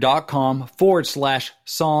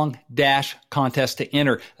americansongwriter.com/song-contest to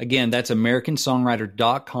enter. Again, that's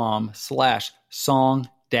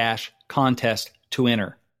americansongwriter.com/song-contest to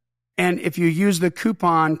enter. And if you use the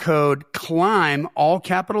coupon code CLIMB, all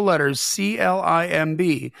capital letters,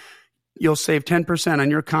 CLIMB, you'll save 10% on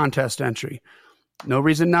your contest entry. No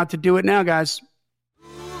reason not to do it now, guys.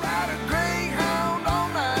 Ride a Greyhound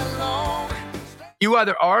You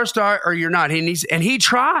either are a star or you're not. And he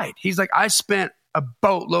tried. He's like, I spent a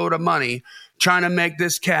boatload of money trying to make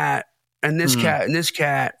this cat and this cat and this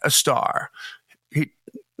cat a star. He,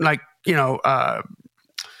 like, you know,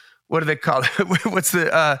 what do they call it? What's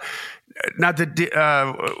the not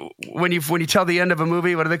the when you tell the end of a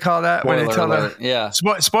movie, what do they call that? Spoiler when they tell alert. Yeah.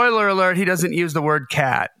 Spoiler alert, he doesn't use the word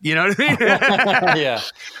cat. You know what I mean? Yeah.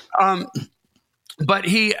 But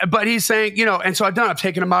he's saying, you know, and so I've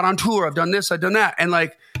taken him out on tour. I've done this, I've done that. And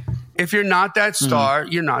like, if you're not that star,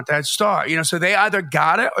 you're not that star. You know, so they either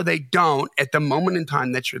got it or they don't at the moment in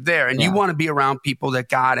time that you're there. And you want to be around people that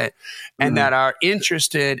got it and that are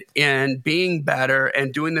interested in being better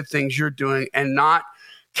and doing the things you're doing and not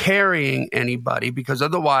carrying anybody, because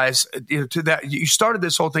otherwise, you know, to that, you started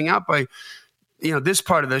this whole thing out by, you know, this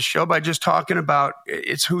part of the show by just talking about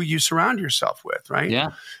it's who you surround yourself with, right?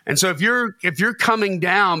 Yeah. And so if you're coming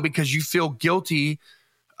down because you feel guilty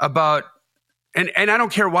about, and I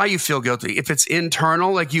don't care why you feel guilty, if it's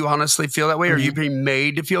internal, like you honestly feel that way, or you're being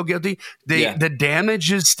made to feel guilty, the damage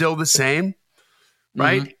is still the same,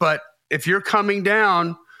 right? But if you're coming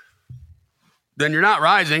down, then you're not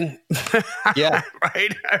rising. Yeah.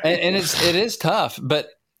 Right. And it is tough, but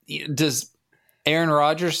does Aaron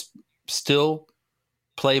Rodgers still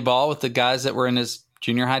play ball with the guys that were in his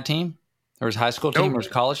junior high team or his high school team or his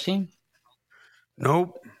college team?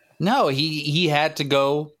 Nope. No, he had to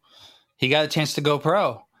go. He got a chance to go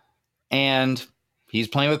pro, and he's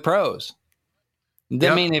playing with pros.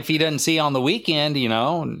 I mean, if he doesn't see on the weekend, you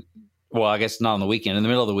know, well, I guess not on the weekend, in the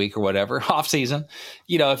middle of the week or whatever, off season,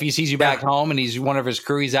 you know, if he sees you back home and he's one of his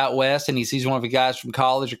crew, he's out west and he sees one of the guys from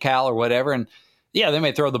college or Cal or whatever. And yeah, they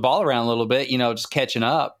may throw the ball around a little bit, you know, just catching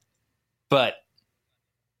up, but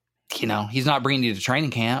you know, he's not bringing you to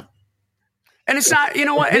training camp. And it's not, you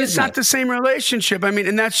know what? And it's not the same relationship. I mean,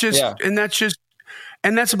 and that's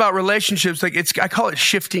about relationships. Like I call it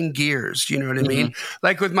shifting gears. You know what I mean?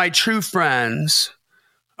 Like with my true friends,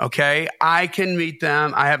 okay, I can meet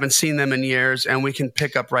them. I haven't seen them in years, and we can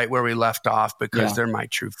pick up right where we left off because they're my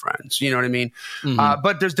true friends. You know what I mean?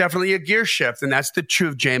 But there's definitely a gear shift, and that's the true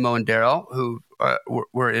of J-Mo and Daryl, who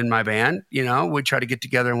were in my band. You know, we try to get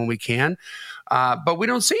together when we can. But we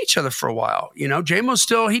don't see each other for a while. You know, J-Mo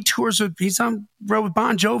still, he's on road with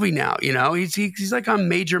Bon Jovi now. You know, he's like on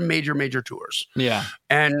major tours. Yeah.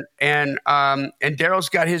 And Daryl's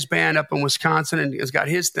got his band up in Wisconsin and has got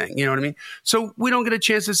his thing. You know what I mean? So we don't get a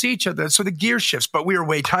chance to see each other. So the gear shifts, but we are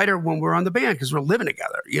way tighter when we're on the band because we're living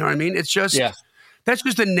together. You know what I mean? It's just, that's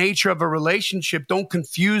just the nature of a relationship. Don't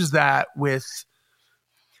confuse that with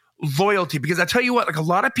loyalty, because I tell you what, like a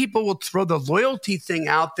lot of people will throw the loyalty thing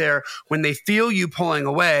out there when they feel you pulling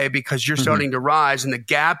away because you're starting to rise and the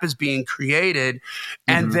gap is being created,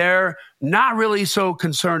 and they're not really so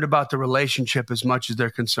concerned about the relationship as much as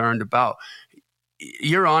they're concerned about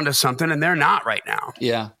you're onto something and they're not right now.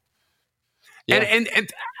 Yeah.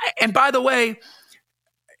 And by the way,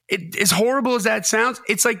 as horrible as that sounds,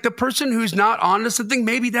 it's like the person who's not onto something,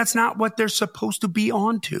 maybe that's not what they're supposed to be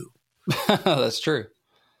onto. That's true.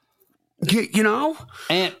 You know?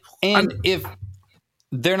 And if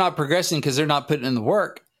they're not progressing because they're not putting in the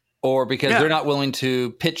work, or because they're not willing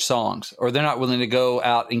to pitch songs, or they're not willing to go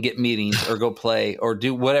out and get meetings or go play or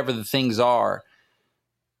do whatever the things are,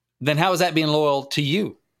 then how is that being loyal to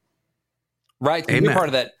you? Right? You're part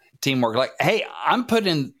of that teamwork. Like, hey, I'm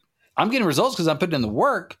getting results because I'm putting in the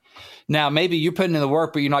work. Now, maybe you're putting in the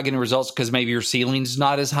work, but you're not getting results because maybe your ceiling's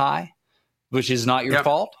not as high, which is not your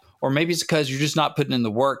fault. Or maybe it's because you're just not putting in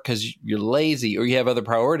the work because you're lazy, or you have other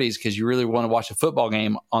priorities because you really want to watch a football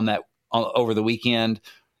game over the weekend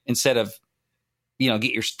instead of, you know,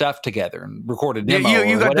 get your stuff together and record a demo.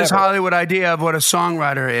 You got this Hollywood idea of what a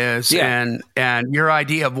songwriter is, and your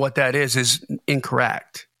idea of what that is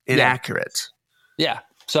incorrect, inaccurate. Yeah.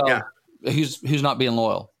 So who's not being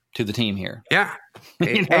loyal to the team here? Yeah.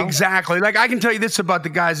 You know? Exactly. Like I can tell you this about the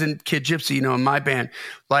guys in Kid Gypsy, you know, in my band.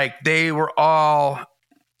 Like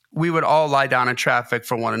we would all lie down in traffic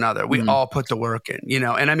for one another. We all put the work in, you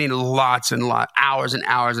know, and I mean lots and lots, hours and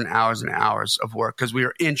hours and hours and hours of work because we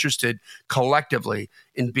were interested collectively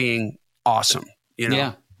in being awesome, you know?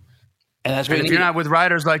 Yeah. And that's if you're not with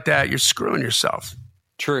writers like that, you're screwing yourself.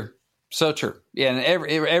 True. So true. Yeah. And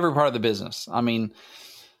every part of the business. I mean,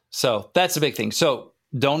 so that's the big thing. So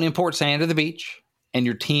don't import sand to the beach, and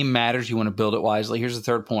your team matters. You want to build it wisely. Here's the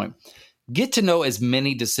third point. Get to know as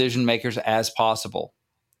many decision makers as possible.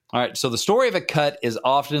 All right, so the story of a cut is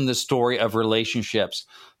often the story of relationships.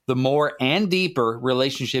 The more and deeper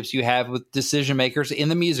relationships you have with decision makers in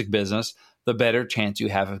the music business, the better chance you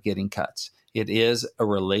have of getting cuts. It is a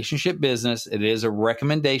relationship business. It is a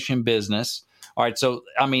recommendation business. All right, so,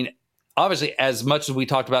 I mean, obviously, as much as we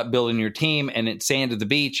talked about building your team and it's sand to the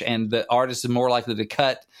beach, and the artist is more likely to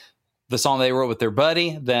cut the song they wrote with their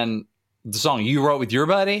buddy than the song you wrote with your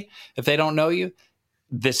buddy if they don't know you.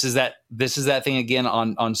 This is that thing again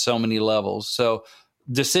on so many levels. So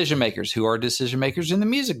decision makers, who are decision makers in the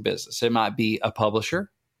music business? It might be a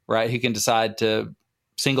publisher, right, who can decide to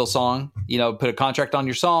single song, put a contract on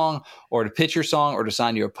your song, or to pitch your song, or to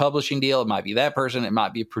sign you a publishing deal. It might be that person. It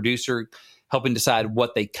might be a producer helping decide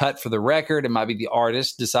what they cut for the record. It might be the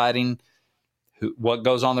artist deciding what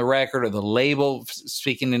goes on the record, or the label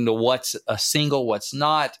speaking into what's a single, what's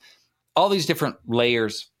not. All these different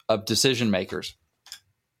layers of decision makers.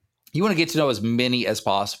 You want to get to know as many as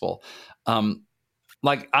possible.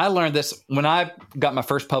 Like I learned this when I got my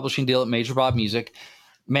first publishing deal at Major Bob Music.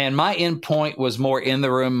 Man, my end point was more in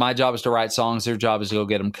the room. My job is to write songs. Their job is to go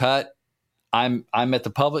get them cut. I'm at the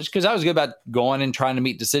publish because I was good about going and trying to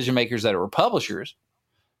meet decision makers that were publishers.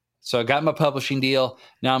 So I got my publishing deal.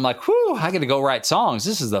 Now I'm like, whew, I got to go write songs.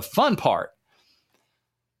 This is the fun part.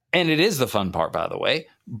 And it is the fun part, by the way,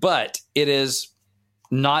 but it is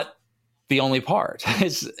not the only part.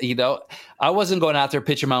 It's, I wasn't going out there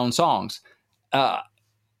pitching my own songs.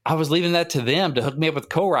 I was leaving that to them to hook me up with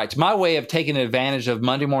co-writes. My way of taking advantage of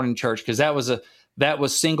Monday morning church, because that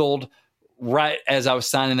was singled right as I was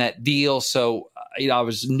signing that deal. So, I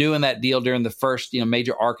was new in that deal during the first,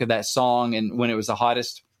 major arc of that song and when it was the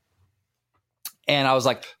hottest. And I was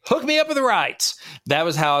like, hook me up with the rights. That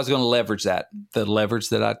was how I was going to leverage that, the leverage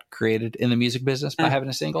that I created in the music business by having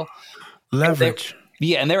a single. Leverage.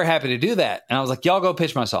 And they were happy to do that. And I was like, y'all go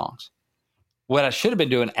pitch my songs. What I should have been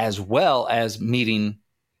doing, as well as meeting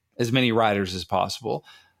as many writers as possible,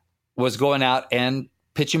 was going out and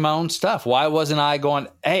pitching my own stuff. Why wasn't I going,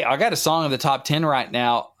 hey, I got a song in the top 10 right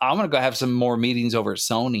now. I'm going to go have some more meetings over at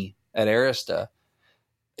Sony, at Arista.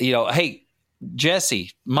 Hey,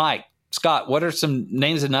 Jesse, Mike, Scott, what are some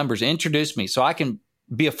names and numbers? Introduce me so I can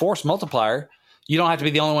be a force multiplier. You don't have to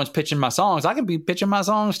be the only ones pitching my songs. I can be pitching my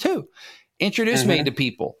songs too. Introduce me to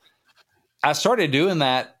people. I started doing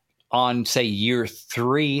that on, say, year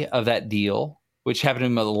 3 of that deal, which happened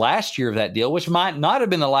in the last year of that deal, which might not have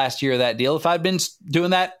been the last year of that deal if I'd been doing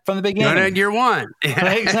that from the beginning. Not in year 1.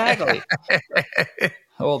 Exactly.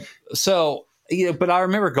 Well, so, but I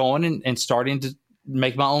remember going and starting to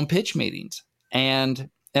make my own pitch meetings. And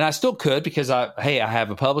I still could because I have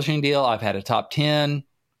a publishing deal. I've had a top 10,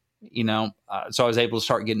 so I was able to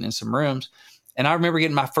start getting in some rooms. And I remember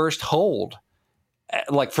getting my first hold,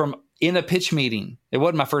 like in a pitch meeting. It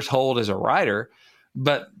wasn't my first hold as a writer,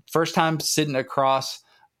 but first time sitting across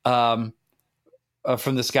from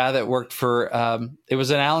this guy that worked for it was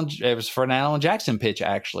for an Alan Jackson pitch,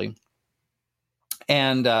 actually.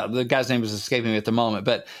 And the guy's name is escaping me at the moment,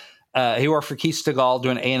 but he worked for Keith Stegall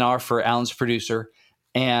doing A&R for Alan's producer.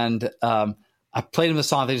 And I played him the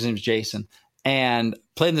song. I think his name was Jason, and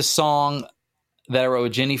played him the song that I wrote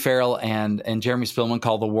with Jenny Farrell and Jeremy Spillman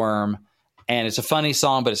called "The Worm." And it's a funny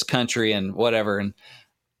song, but it's country and whatever. And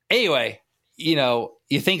anyway, you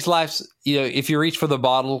think life's, if you reach for the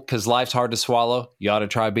bottle because life's hard to swallow, you ought to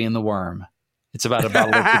try being the worm. It's about a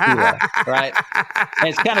bottle of tequila, right? And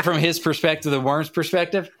it's kind of from his perspective, the worm's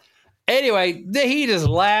perspective. Anyway, he just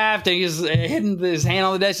laughed and he's hitting his hand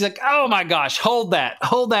on the desk. He's like, oh my gosh, hold that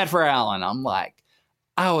for Alan. I'm like,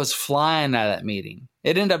 I was flying out of that meeting.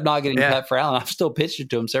 It ended up not getting cut for Alan. I've still pitched it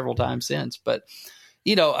to him several times since, but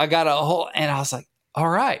I got a whole, and I was like, all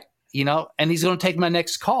right, and he's going to take my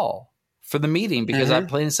next call for the meeting because I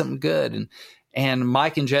played something good. And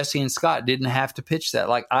Mike and Jesse and Scott didn't have to pitch that.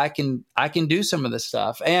 Like I can do some of this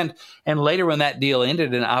stuff. And later when that deal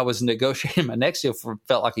ended and I was negotiating my next deal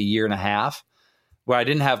felt like a year and a half where I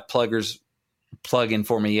didn't have pluggers plug in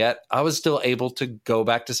for me yet. I was still able to go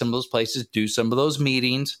back to some of those places, do some of those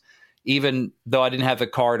meetings, even though I didn't have the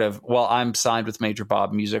card of, well, I'm signed with Major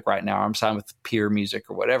Bob Music right now. Or I'm signed with Peer Music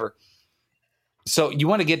or whatever. So you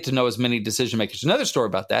want to get to know as many decision makers. Another story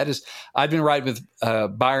about that is I've been riding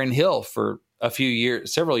with Byron Hill for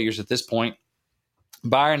several years at this point.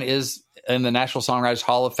 Byron is in the National Songwriters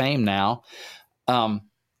Hall of Fame now.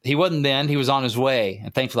 He wasn't then; he was on his way,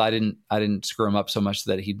 and thankfully, I didn't screw him up so much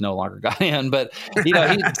that he no longer got in. But he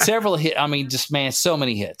had several hits. I mean, just man, so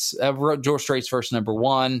many hits. I wrote George Strait's first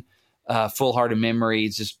 #1, "Full Heart of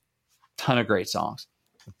Memories," just ton of great songs.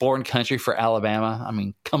 "Born Country" for Alabama. I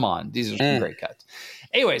mean, come on, these are some great cuts.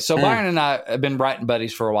 Anyway, so Byron and I have been writing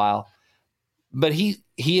buddies for a while. But he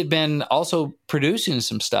had been also producing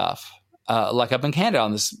some stuff, like up in Canada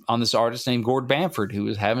on this artist named Gord Bamford, who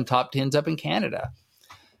was having top 10s up in Canada.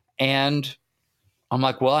 And I'm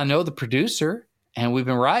like, well, I know the producer, and we've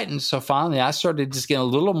been writing. So finally, I started just getting a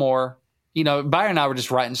little more Byron and I were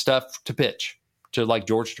just writing stuff to pitch to like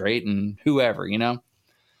George Strait and whoever, Finally,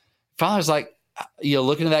 I was like,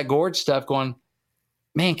 looking at that Gord stuff going,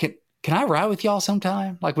 man, can I ride with y'all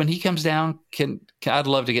sometime? Like when he comes down, I'd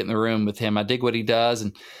love to get in the room with him. I dig what he does.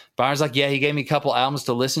 And Byron's like, yeah, he gave me a couple albums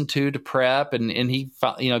to listen to prep. And he,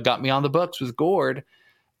 got me on the books with Gord.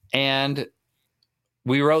 And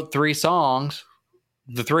we wrote 3 songs,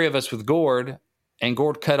 the 3 of us with Gord, and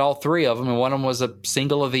Gord cut all 3 of them. And one of them was a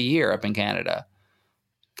single of the year up in Canada.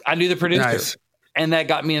 I knew the producer. Nice. And that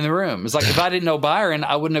got me in the room. It's like, if I didn't know Byron,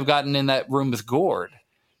 I wouldn't have gotten in that room with Gord,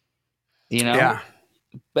 Yeah.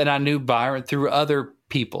 But I knew Byron through other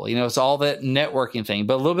people, it's all that networking thing,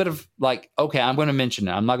 but a little bit of like, okay, I'm going to mention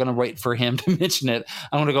it. I'm not going to wait for him to mention it.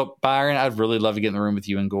 I'm going to go, Byron, I'd really love to get in the room with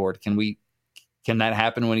you and Gord. Can that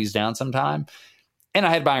happen when he's down sometime? And I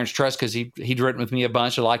had Byron's trust because he'd written with me a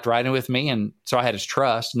bunch. I liked writing with me. And so I had his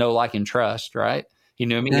trust, know, like, and trust, right? He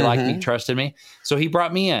knew me, he liked me, trusted me. So he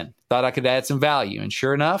brought me in, thought I could add some value. And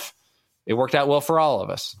sure enough, it worked out well for all of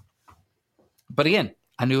us. But again,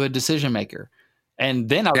 I knew a decision maker. And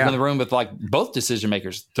then I was in the room with like both decision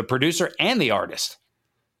makers, the producer and the artist.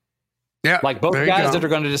 Yeah. Like both guys that are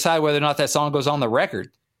going to decide whether or not that song goes on the record.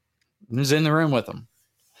 I was in the room with them.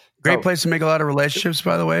 Great place to make a lot of relationships,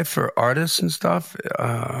 by the way, for artists and stuff.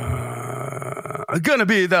 Going to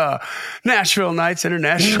be the Nashville Nights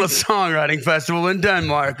International Songwriting Festival in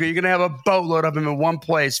Denmark. You're going to have a boatload of them in one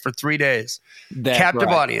place for 3 days. Captive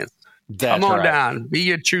audience. Come on down. Be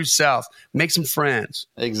your true self. Make some friends.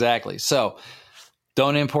 Exactly. So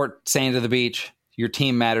don't import sand to the beach. Your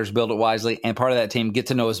team matters. Build it wisely. And part of that team, get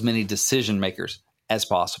to know as many decision makers as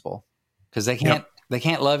possible. Because they can't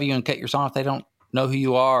love you and cut your song if they don't know who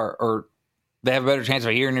you are, or they have a better chance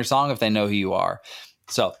of hearing your song if they know who you are.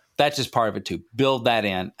 So that's just part of it too. Build that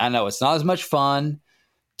in. I know it's not as much fun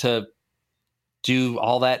to do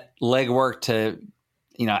all that legwork to,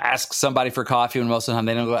 ask somebody for coffee when most of the time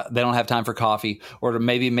they don't have time for coffee, or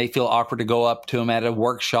maybe it may feel awkward to go up to them at a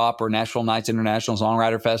workshop or Nashville Nights International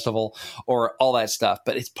Songwriter Festival or all that stuff.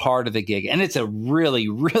 But it's part of the gig, and it's a really,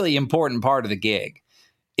 really important part of the gig.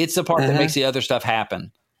 It's the part that makes the other stuff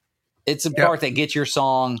happen. It's the part that gets your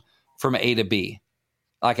song from A to B,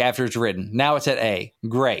 like after it's written. Now it's at A.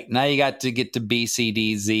 Great. Now you got to get to B, C,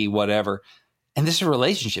 D, Z, whatever. And this is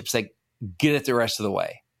relationships that get it the rest of the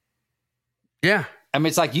way. Yeah. I mean,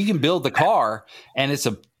 it's like you can build the car and it's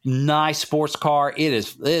a nice sports car.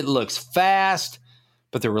 It looks fast,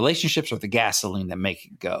 but the relationships are the gasoline that make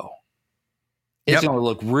it go. It's going to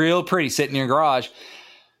look real pretty sitting in your garage.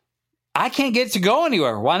 I can't get it to go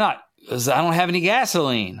anywhere. Why not? Because I don't have any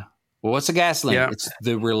gasoline. Well, what's the gasoline? Yeah. It's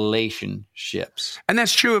the relationships. And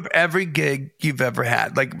that's true of every gig you've ever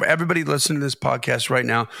had. Like everybody listening to this podcast right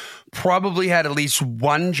now probably had at least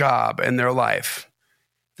one job in their life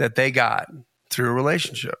that they got through a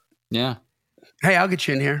relationship. Yeah. Hey, I'll get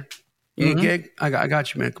you in here. You need a gig? I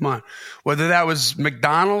got you, man. Come on. Whether that was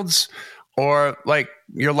McDonald's or like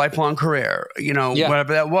your lifelong career,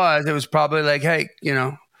 whatever that was, it was probably like, hey,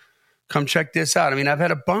 come check this out. I mean, I've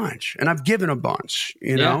had a bunch and I've given a bunch,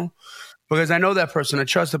 know, because I know that person, I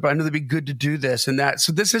trust it, but I know they'd be good to do this and that.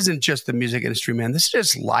 So this isn't just the music industry, man. This is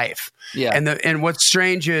just life. Yeah. And what's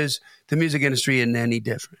strange is the music industry isn't any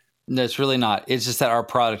different. No, it's really not. It's just that our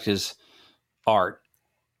product is art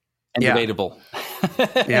and debatable.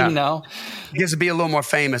 Yeah. It gets to be a little more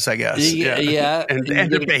famous, I guess. Yeah.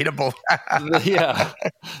 And debatable. Yeah,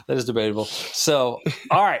 that is debatable. So,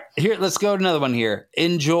 all right, here, let's go to another one here.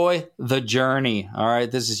 Enjoy the journey. All right,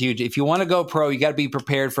 this is huge. If you want to go pro, you got to be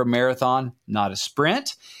prepared for a marathon, not a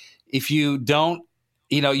sprint. If you don't,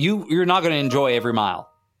 you're not going to enjoy every mile.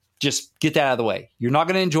 Just get that out of the way. You're not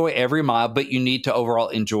going to enjoy every mile, but you need to overall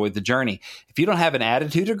enjoy the journey. If you don't have an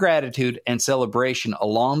attitude of gratitude and celebration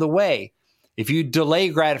along the way, if you delay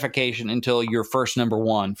gratification until your first number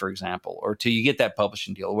one, for example, or till you get that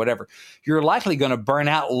publishing deal or whatever, you're likely going to burn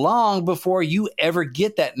out long before you ever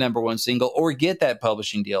get that number one single or get that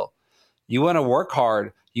publishing deal. You want to work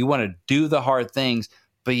hard. You want to do the hard things,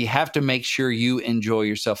 but you have to make sure you enjoy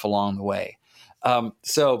yourself along the way.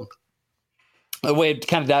 So a way to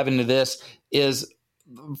kind of dive into this is,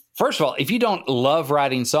 first of all, if you don't love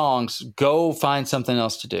writing songs, go find something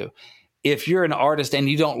else to do. If you're an artist and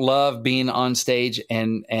you don't love being on stage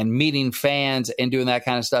and meeting fans and doing that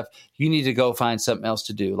kind of stuff, you need to go find something else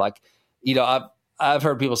to do. Like, I've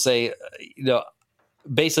heard people say,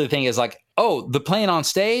 basically the thing is like, oh, the playing on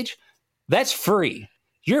stage, that's free.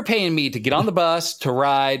 You're paying me to get on the bus, to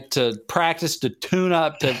ride, to practice, to tune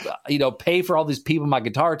up, to, pay for all these people, my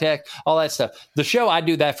guitar tech, all that stuff. The show, I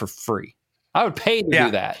do that for free. I would pay to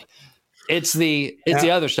do that. It's the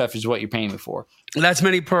other stuff is what you're paying me for. That's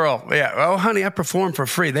Minnie Pearl. Yeah. Oh, honey, I perform for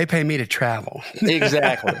free. They pay me to travel.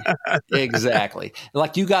 Exactly.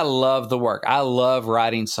 Like, you got to love the work. I love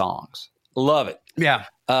writing songs. Love it. Yeah.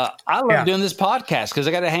 I love doing this podcast because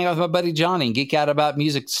I got to hang out with my buddy Johnny and geek out about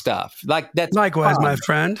music stuff. Like, that's likewise, fun. my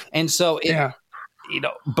friend. And so,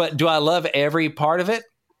 but do I love every part of it?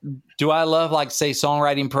 Do I love, like, say,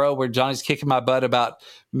 Songwriting Pro, where Johnny's kicking my butt about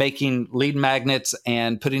making lead magnets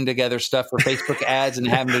and putting together stuff for Facebook ads and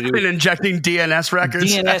having to do and injecting DNS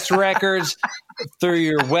records through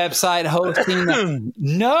your website hosting?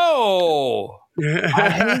 No, I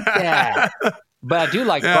hate that. But I do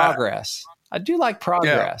like progress.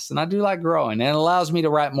 And I do like growing, and it allows me to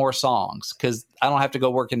write more songs because I don't have to go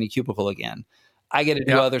work in the cubicle again. I get to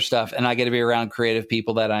do other stuff, and I get to be around creative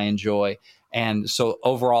people that I enjoy. And so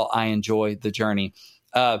overall, I enjoy the journey.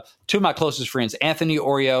 Two of my closest friends, Anthony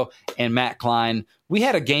Oreo and Matt Klein, we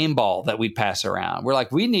had a game ball that we'd pass around. We're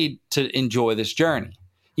like, we need to enjoy this journey.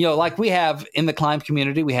 You know, like we have in the climb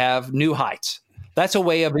community, we have New Heights. That's a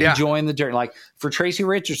way of enjoying the journey. Like for Tracy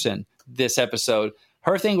Richardson, this episode,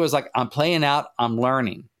 her thing was like, I'm playing out, I'm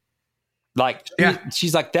learning. Like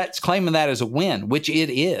she's like, that's claiming that as a win, which it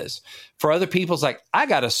is. For other people, it's like, I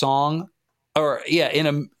got a song on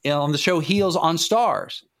the show Heels on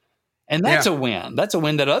Stars. And that's a win. That's a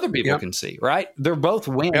win that other people can see, right? They're both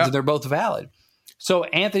wins and they're both valid. So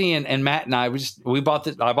Anthony and Matt and I,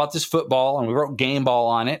 I bought this football and we wrote game ball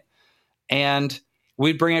on it, and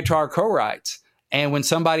we'd bring it to our co-writes. And when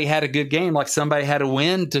somebody had a good game, like somebody had a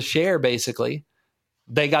win to share, basically,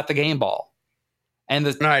 they got the game ball. And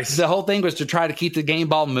the whole thing was to try to keep the game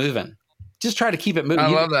ball moving. Just try to keep it moving. I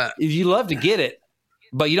love that. You love to get it,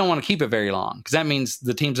 but you don't want to keep it very long because that means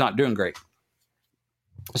the team's not doing great.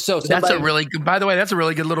 So that's a really good, by the way, that's a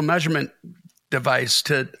really good little measurement device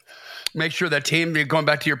to make sure that team, going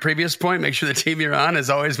back to your previous point, make sure the team you're on is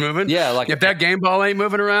always moving. Yeah. Like if that game ball ain't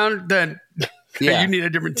moving around, then you need a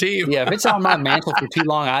different team. Yeah. If it's on my mantle for too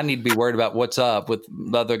long, I need to be worried about what's up with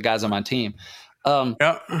the other guys on my team.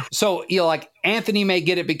 So, like Anthony may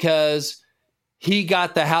get it because he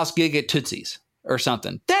got the house gig at Tootsie's or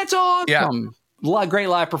something. That's awesome. Yeah. Great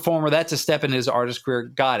live performer. That's a step in his artist career.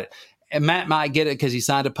 Got it. And Matt might get it because he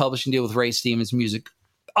signed a publishing deal with Ray Stevens Music.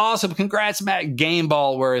 Awesome. Congrats, Matt. Game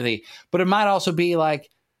ball worthy. But it might also be like,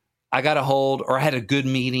 I got a hold, or I had a good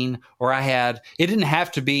meeting, or it didn't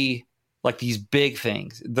have to be like these big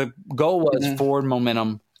things. The goal was forward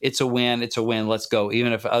momentum. It's a win. It's a win. Let's go.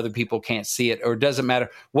 Even if other people can't see it, or it doesn't matter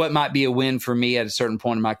what might be a win for me at a certain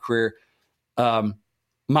point in my career,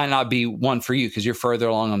 might not be one for you because you're further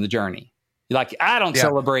along on the journey. Like, I don't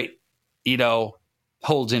celebrate,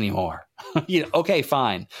 holds anymore. Okay,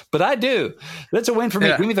 fine. But I do. That's a win for me.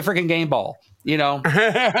 Give me the freaking game ball, Give me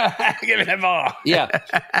that ball. Yeah.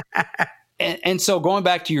 And so going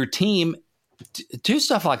back to your team, do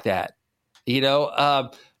stuff like that.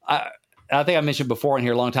 I think I mentioned before in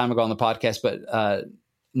here a long time ago on the podcast, but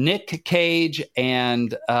Nick Cage and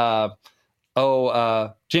Jim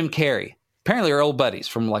Carrey apparently are old buddies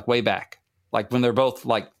from like way back, like when they're both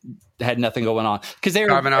like had nothing going on. Because they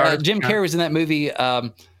were Jim Carrey was in that movie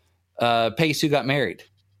Peggy Sue Got Married.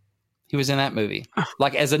 He was in that movie,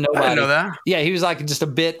 like as a nobody. I didn't know that. Yeah, he was like just a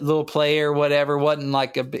little player, whatever. Wasn't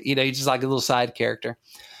like he's just like a little side character.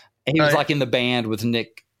 And he was like in the band with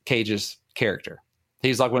Nick Cage's character.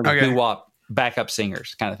 He's like one of the doo-wop backup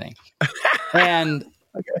singers kind of thing. And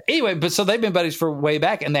anyway, but so they've been buddies for way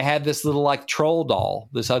back, and they had this little like troll doll,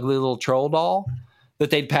 this ugly little troll doll that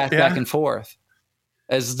they'd pass back and forth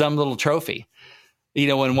as a dumb little trophy.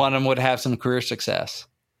 When one of them would have some career success.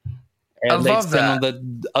 And I love send them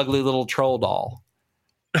the ugly little troll doll.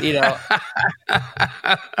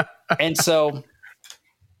 And so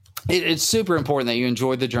it's super important that you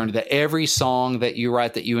enjoy the journey, that every song that you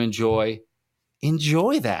write that you enjoy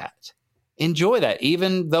that. Enjoy that.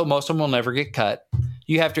 Even though most of them will never get cut,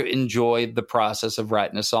 you have to enjoy the process of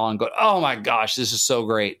writing a song and go, oh my gosh, this is so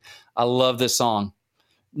great. I love this song.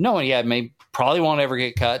 Knowing, probably won't ever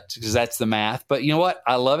get cut because that's the math. But you know what?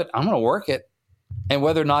 I love it. I'm going to work it. And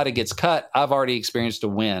whether or not it gets cut, I've already experienced a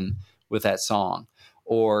win with that song.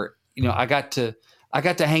 Or, I got to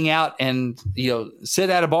hang out and, sit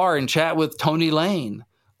at a bar and chat with Tony Lane.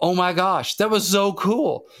 Oh my gosh, that was so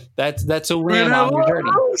cool. That's a win on your journey.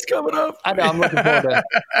 It's coming up. I know, I'm looking forward to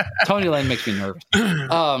Tony Lane makes me nervous.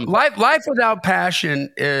 Life without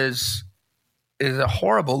passion is a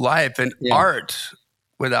horrible life, and art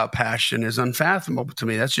without passion is unfathomable to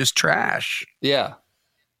me. That's just trash. Yeah.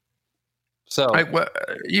 So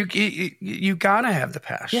you gotta have the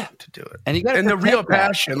passion to do it, and you gotta the real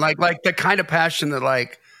passion, like the kind of passion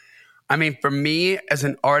that, for me as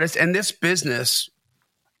an artist and this business,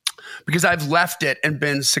 because I've left it and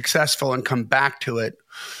been successful and come back to it.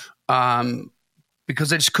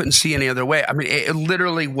 Because I just couldn't see any other way. I mean, it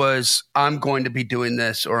literally was, I'm going to be doing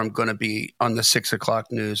this, or I'm going to be on the 6 o'clock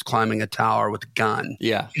news climbing a tower with a gun.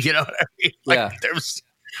 Yeah. You know what I mean? Like,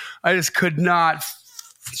 I just could not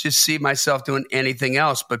just see myself doing anything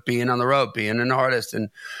else but being on the road, being an artist. And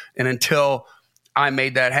until I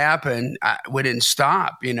made that happen, we didn't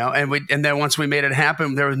stop, you know? And then once we made it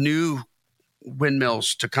happen, there were new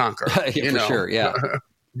windmills to conquer. For sure, yeah.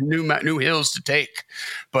 new hills to take.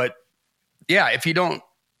 But yeah, if you don't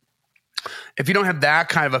have that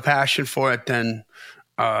kind of a passion for it, then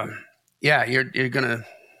you're gonna,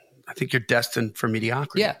 I think you're destined for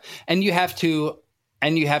mediocrity. Yeah, and you have to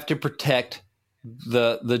protect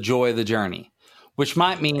the joy of the journey, which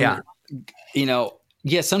might mean,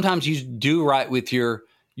 sometimes you do write with your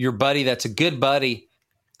buddy that's a good buddy,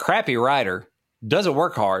 crappy writer, doesn't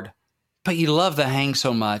work hard, but you love the hang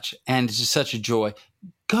so much, and it's just such a joy.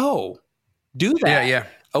 Go do that. Yeah.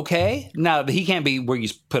 Okay. Now he can't be where you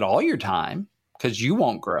put all your time because you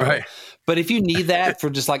won't grow. Right. But if you need that for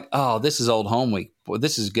just like, oh, this is old home week. Well,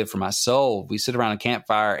 this is good for my soul. We sit around a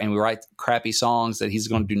campfire and we write crappy songs that he's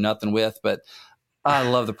going to do nothing with. But I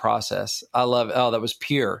love the process. I love it. Oh, that was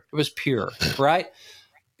pure. It was pure. Right.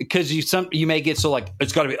 Because you may get so like,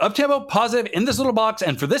 it's got to be up tempo, positive in this little box.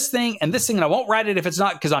 And for this thing and this thing, and I won't write it if it's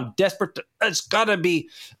not, because I'm desperate. It's got to be,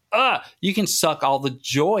 you can suck all the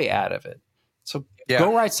joy out of it. So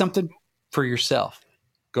go write something for yourself.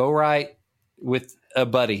 Go write with a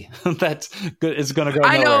buddy. That's good. It's going to go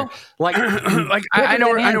nowhere. I know. I know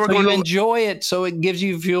we're going to enjoy it, so it gives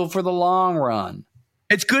you fuel for the long run.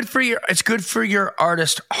 It's good for your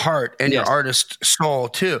artist heart and your artist soul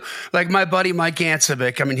too. Like my buddy Mike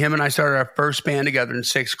Ancevic, I mean, him and I started our first band together in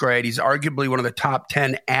 6th grade. He's arguably one of the top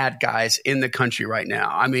 10 ad guys in the country right now.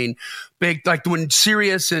 I mean, big, like when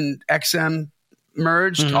Sirius and XM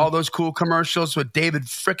merged, all those cool commercials with David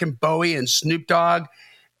frickin' Bowie and Snoop Dogg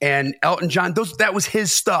and Elton John, that was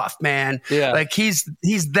his stuff, man. Yeah. Like he's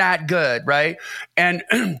that good, right? And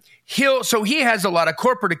so he has a lot of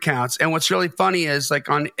corporate accounts. And what's really funny is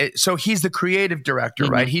so he's the creative director,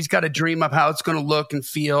 right? He's got a dream of how it's going to look and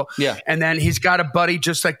feel. Yeah. And then he's got a buddy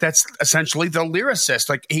just like that's essentially the lyricist.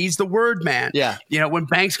 Like he's the word man. Yeah. You know, when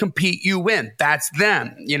banks compete, you win. That's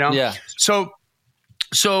them, you know? Yeah. So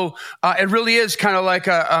it really is kind of like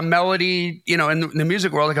a melody, you know, in the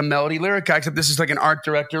music world, like a melody lyric guy, except this is like an art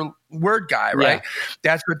director word guy, right? Yeah.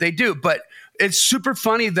 That's what they do. But it's super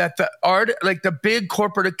funny that the big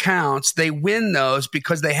corporate accounts, they win those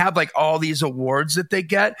because they have like all these awards that they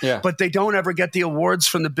get, but they don't ever get the awards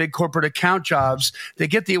from the big corporate account jobs. They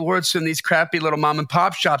get the awards from these crappy little mom and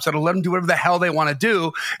pop shops that'll let them do whatever the hell they want to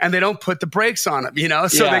do, and they don't put the brakes on them, you know?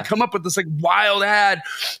 So they come up with this like wild ad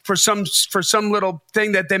for some little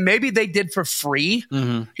thing that maybe they did for free,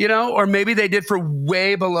 you know, or maybe they did for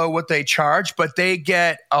way below what they charge, but they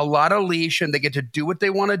get a lot of leash and they get to do what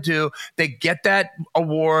they want to do. They get that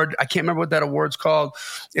award. I can't remember what that award's called.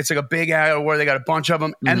 It's like a big award. They got a bunch of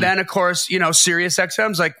them. And then, of course, you know, Sirius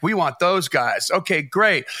XM's like, we want those guys. Okay,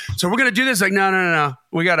 great. So we're going to do this. Like, no.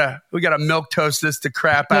 We gotta milquetoast this to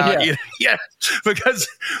crap out. Yeah. Because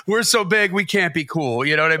we're so big, we can't be cool.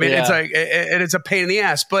 You know what I mean? It's like, and it's a pain in the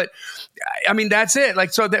ass. But I mean, that's it.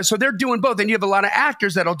 Like, so they're doing both. And you have a lot of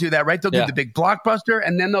actors that'll do that, right? They'll do the big blockbuster,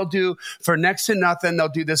 and then they'll do for next to nothing. They'll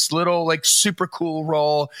do this little like super cool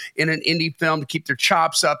role in an indie film to keep their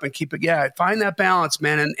chops up and keep it. Yeah, find that balance,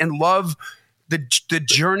 man, and love the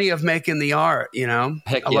journey of making the art. You know,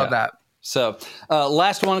 I love that. So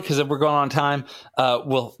last one, because we're going on time.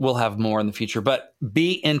 We'll have more in the future, but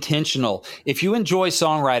be intentional. If you enjoy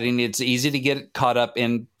songwriting, it's easy to get caught up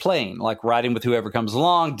in playing, like writing with whoever comes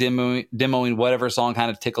along, demoing whatever song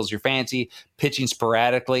kind of tickles your fancy, pitching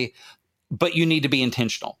sporadically. But you need to be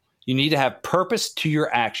intentional. You need to have purpose to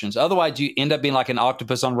your actions. Otherwise, you end up being like an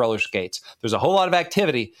octopus on roller skates. There's a whole lot of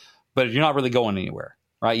activity, but you're not really going anywhere.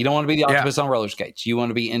 Right. You don't want to be the octopus on roller skates. You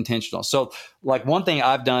want to be intentional. So like one thing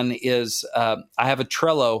I've done is I have a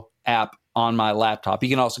Trello app on my laptop. You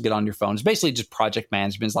can also get on your phone. It's basically just project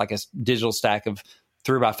management. It's like a digital stack of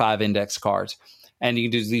 3x5 index cards. And you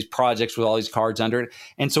can do these projects with all these cards under it.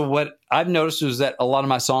 And so what I've noticed was that a lot of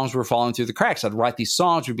my songs were falling through the cracks. I'd write these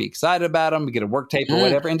songs, we'd be excited about them, we'd get a work tape or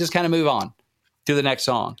whatever, and just kind of move on to the next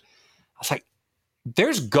song. I was like,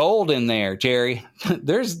 there's gold in there, Jerry.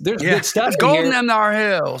 There's good stuff. There's gold in our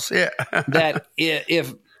hills. Yeah. That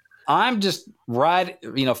if I'm just fire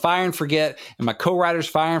and forget, and my co-writers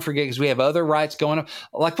fire and forget because we have other writes going on,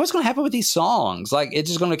 like what's going to happen with these songs? Like it's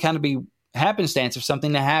just going to kind of be happenstance of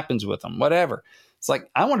something that happens with them, whatever. It's like,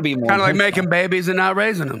 I want to be more Kind of like intentional. making babies and not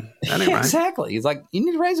raising them. That ain't right. Exactly. It's like, you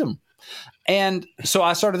need to raise them. And so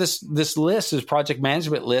I started this list, this project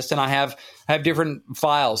management list, and I have different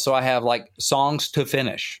files. So I have like songs to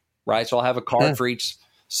finish, right? So I'll have a card for each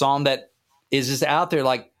song that is just out there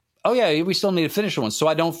like, oh yeah, we still need to finish one. So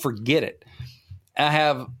I don't forget it. I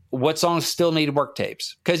have what songs still need work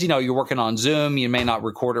tapes, because, you're working on Zoom. You may not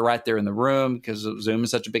record it right there in the room because Zoom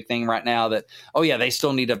is such a big thing right now that, oh yeah, they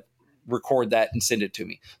still need to record that and send it to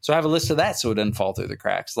me. So I have a list of that so it doesn't fall through the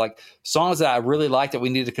cracks. Like songs that I really like that we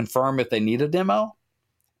need to confirm if they need a demo.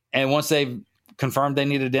 And once they've confirmed they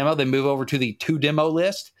need a demo, they move over to the to demo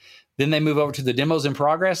list. Then they move over to the demos in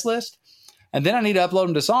progress list. And then I need to upload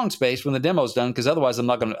them to Songspace when the demo's done, because otherwise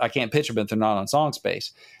I can't pitch them if they're not on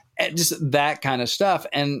Songspace. And just that kind of stuff.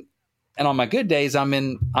 And on my good days, I'm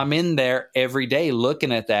in there every day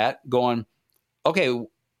looking at that, going, okay,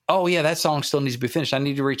 oh yeah, that song still needs to be finished. I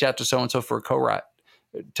need to reach out to so-and-so for a co-write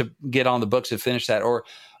to get on the books and finish that. Or,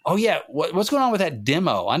 oh yeah, what's going on with that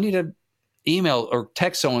demo? I need to email or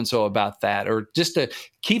text so-and-so about that, or just to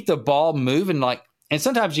keep the ball moving. And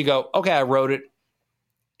sometimes you go, okay, I wrote it.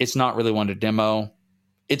 It's not really one to demo.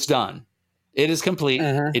 It's done. It is complete.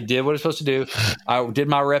 It did what it's supposed to do. I did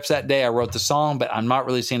my reps that day. I wrote the song, but I'm not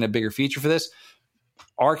really seeing a bigger future for this.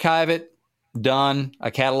 Archive it. Done.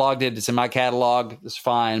 I cataloged it. It's in my catalog. It's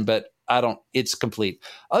fine, but it's complete.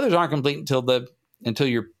 Others aren't complete until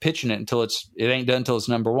you're pitching it, until it ain't done until it's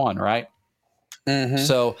number one, right?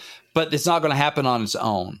 So, but it's not going to happen on its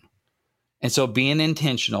own. And so being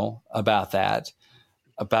intentional about that,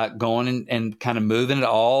 about going and kind of moving it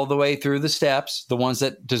all the way through the steps, the ones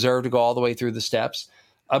that deserve to go all the way through the steps.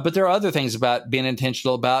 But there are other things about being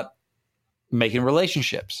intentional about making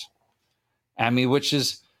relationships. I mean, which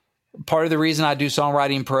is part of the reason I do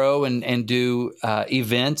Songwriting Pro and do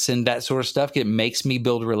events and that sort of stuff. It makes me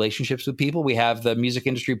build relationships with people. We have the music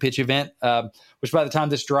industry pitch event, which by the time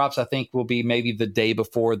this drops, I think will be maybe the day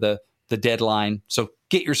before the deadline. So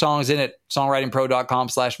get your songs in at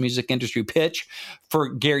songwritingpro.com/music industry pitch for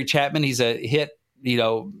Gary Chapman. He's a hit,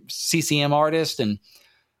 CCM artist,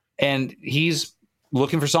 and he's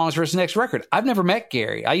looking for songs for his next record. I've never met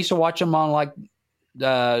Gary. I used to watch him on like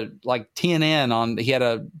TNN he had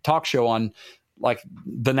a talk show on like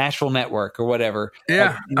the Nashville Network or whatever.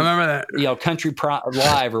 Yeah, I remember that. Country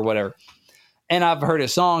Live or whatever. And I've heard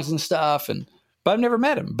his songs and stuff, but I've never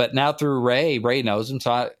met him. But now through Ray knows him.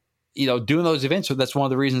 So doing those events, so that's one of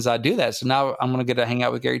the reasons I do that. So now I'm going to get to hang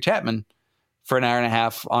out with Gary Chapman for an hour and a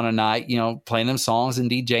half on a night, playing them songs and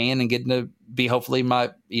DJing and getting to be hopefully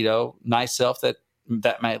my, nice self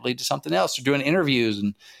that might lead to something else, or doing interviews.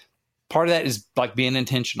 And part of that is like being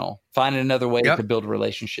intentional, finding another way to build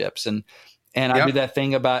relationships. And I do that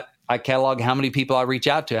thing about, I catalog how many people I reach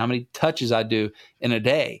out to, how many touches I do in a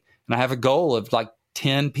day. And I have a goal of like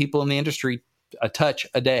 10 people in the industry, a touch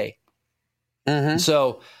a day.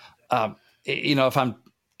 So, if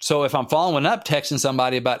I'm following up, texting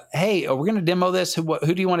somebody about, hey, we're going to demo this. Who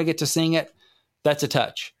do you want to get to sing it? That's a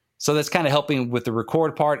touch. So that's kind of helping with the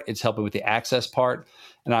record part. It's helping with the access part.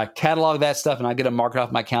 And I catalog that stuff and I get it marked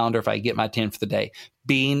off my calendar if I get my 10 for the day.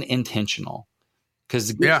 Being intentional, because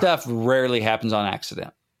the good stuff rarely happens on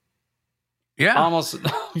accident. Yeah. Almost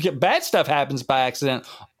bad stuff happens by accident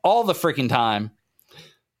all the freaking time.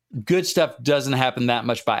 Good stuff doesn't happen that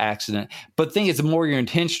much by accident. But the thing is, the more you're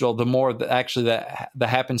intentional, the more the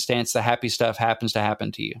happenstance, the happy stuff happens to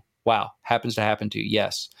happen to you. Wow. Happens to happen to you.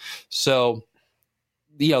 Yes. So,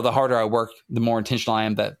 the harder I work, the more intentional I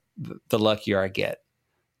am, the luckier I get.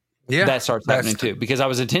 Yeah. That starts happening too. Because I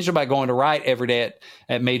was intentional about going to write every day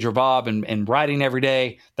at Major Bob and writing every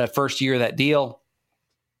day that first year of that deal.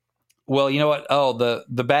 Well, you know what? Oh,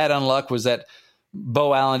 the bad unluck was that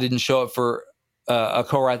Bo Allen didn't show up for a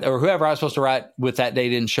co-write, or whoever I was supposed to write with that day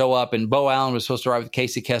didn't show up, and Bo Allen was supposed to write with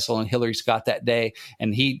Casey Kessel and Hillary Scott that day,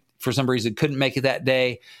 and he for some reason couldn't make it that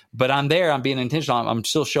day. But I'm there, I'm being intentional, I'm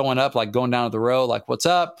still showing up, like going down to the row, like, what's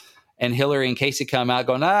up? And Hillary and Casey come out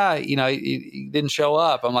going, he didn't show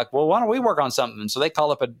up. I'm like, well, why don't we work on something? So they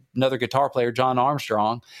call up another guitar player, John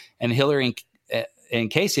Armstrong, and Hillary and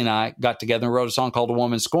Casey and I got together and wrote a song called A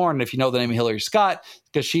Woman Scorned. And if you know the name of Hillary Scott,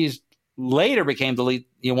 because she's later became the lead,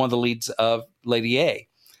 one of the leads of Lady A.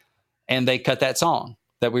 And they cut that song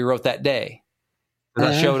that we wrote that day.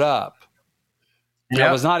 I showed up. Yep.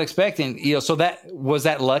 I was not expecting, so was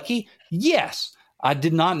that lucky? Yes. I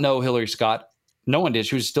did not know Hillary Scott. No one did.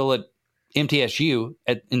 She was still at MTSU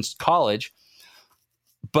in college.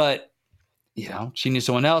 But, she knew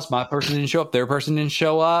someone else. My person didn't show up. Their person didn't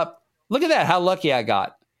show up. Look at that. How lucky I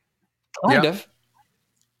got. Kind of.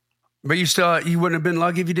 But you wouldn't have been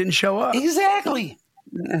lucky if you didn't show up. Exactly.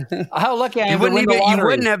 How lucky I am You to win the lottery. You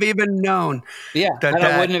wouldn't have even known that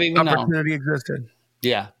wouldn't have even opportunity existed.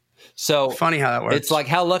 Yeah. So funny how that works. It's like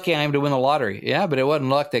how lucky I am to win the lottery. Yeah, but it wasn't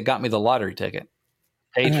luck that got me the lottery ticket.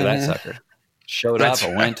 Paid for that sucker. Showed up.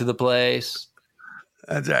 I went to the place.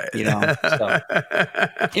 That's right. So.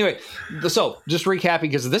 Anyway, so just recapping,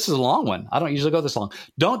 because this is a long one. I don't usually go this long.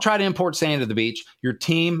 Don't try to import sand to the beach. Your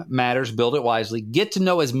team matters. Build it wisely. Get to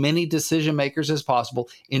know as many decision makers as possible.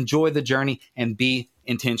 Enjoy the journey and be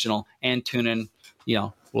intentional. And tune in.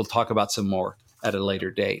 We'll talk about some more at a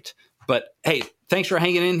later date. But hey, thanks for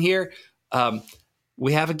hanging in here.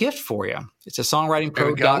 We have a gift for you. It's a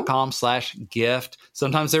songwritingpro.com/gift.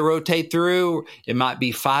 Sometimes they rotate through. It might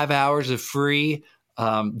be 5 hours of free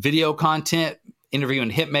video content, interviewing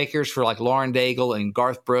hit makers for like Lauren Daigle and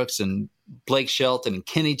Garth Brooks and Blake Shelton and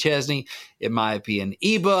Kenny Chesney. It might be an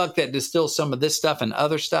ebook that distills some of this stuff and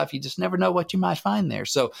other stuff. You just never know what you might find there.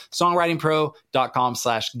 So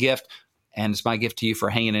songwritingpro.com/gift. And it's my gift to you for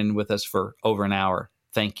hanging in with us for over an hour.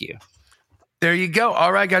 Thank you. There you go.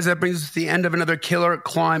 All right, guys, that brings us to the end of another Killer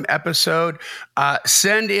Climb episode.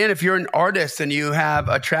 Send in, if you're an artist and you have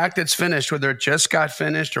a track that's finished, whether it just got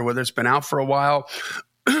finished or whether it's been out for a while,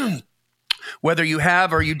 whether you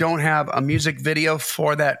have or you don't have a music video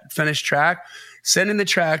for that finished track, send in the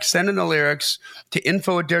track, send in the lyrics to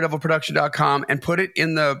info@daredevilproduction.com and put it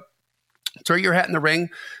in throw your hat in the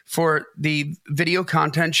ring for the video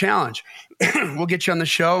content challenge. We'll get you on the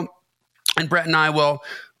show, and Brett and I will,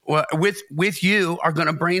 with you, are going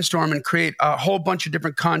to brainstorm and create a whole bunch of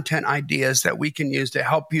different content ideas that we can use to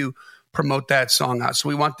help you promote that song out. So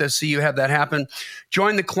we want to see you have that happen.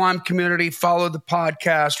 Join the Climb community, follow the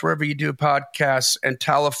podcast wherever you do podcasts, and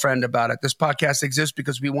tell a friend about it. This podcast exists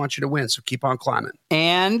because we want you to win, so keep on climbing.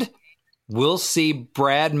 And we'll see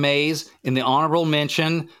Brad Mays in the honorable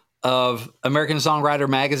mention of American Songwriter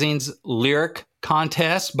Magazine's lyric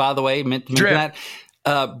contest. By the way, mention that.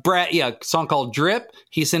 Brad, song called Drip.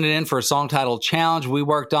 He sent it in for a song titled Challenge. We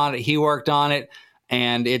worked on it. He worked on it,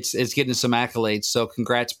 and it's getting some accolades. So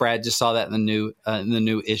congrats, Brad. Just saw that in the new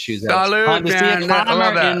issues. Salute, man. I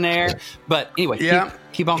love that. In there. But anyway,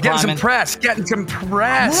 keep on getting climbing. Getting some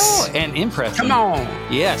press. And impressing. Come on.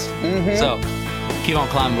 Yes. Mm-hmm. So keep on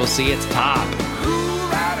climbing. We'll see you at the top.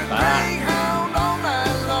 Bye.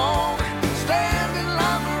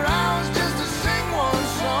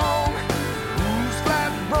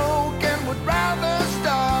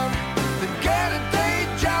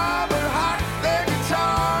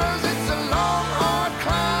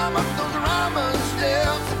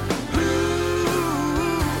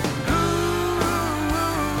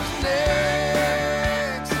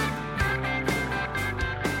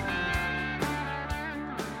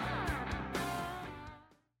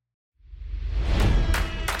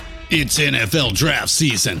 It's NFL draft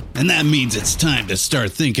season, and that means it's time to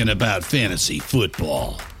start thinking about fantasy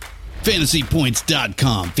football.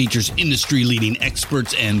 FantasyPoints.com features industry-leading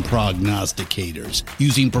experts and prognosticators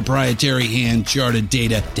using proprietary hand-charted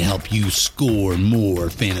data to help you score more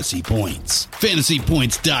fantasy points.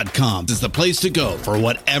 FantasyPoints.com is the place to go for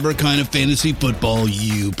whatever kind of fantasy football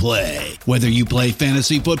you play. Whether you play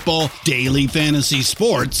fantasy football, daily fantasy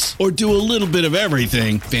sports, or do a little bit of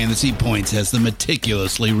everything, Fantasy Points has the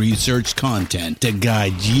meticulously researched content to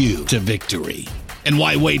guide you to victory. And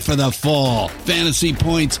why wait for the fall? Fantasy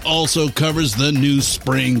Points also covers the new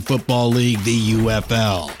spring football league, the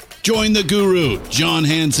UFL. Join the guru, John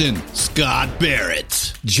Hansen, Scott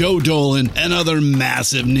Barrett, Joe Dolan, and other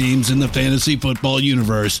massive names in the fantasy football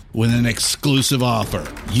universe with an exclusive offer.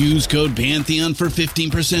 Use code Pantheon for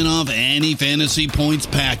 15% off any Fantasy Points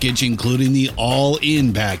package, including the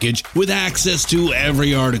all-in package, with access to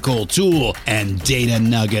every article, tool, and data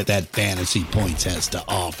nugget that Fantasy Points has to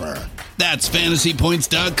offer. That's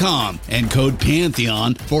FantasyPoints.com and code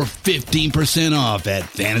Pantheon for 15% off at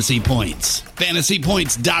Fantasy Points.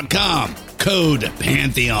 FantasyPoints.com, code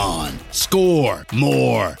Pantheon. Score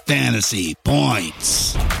more fantasy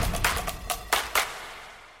points.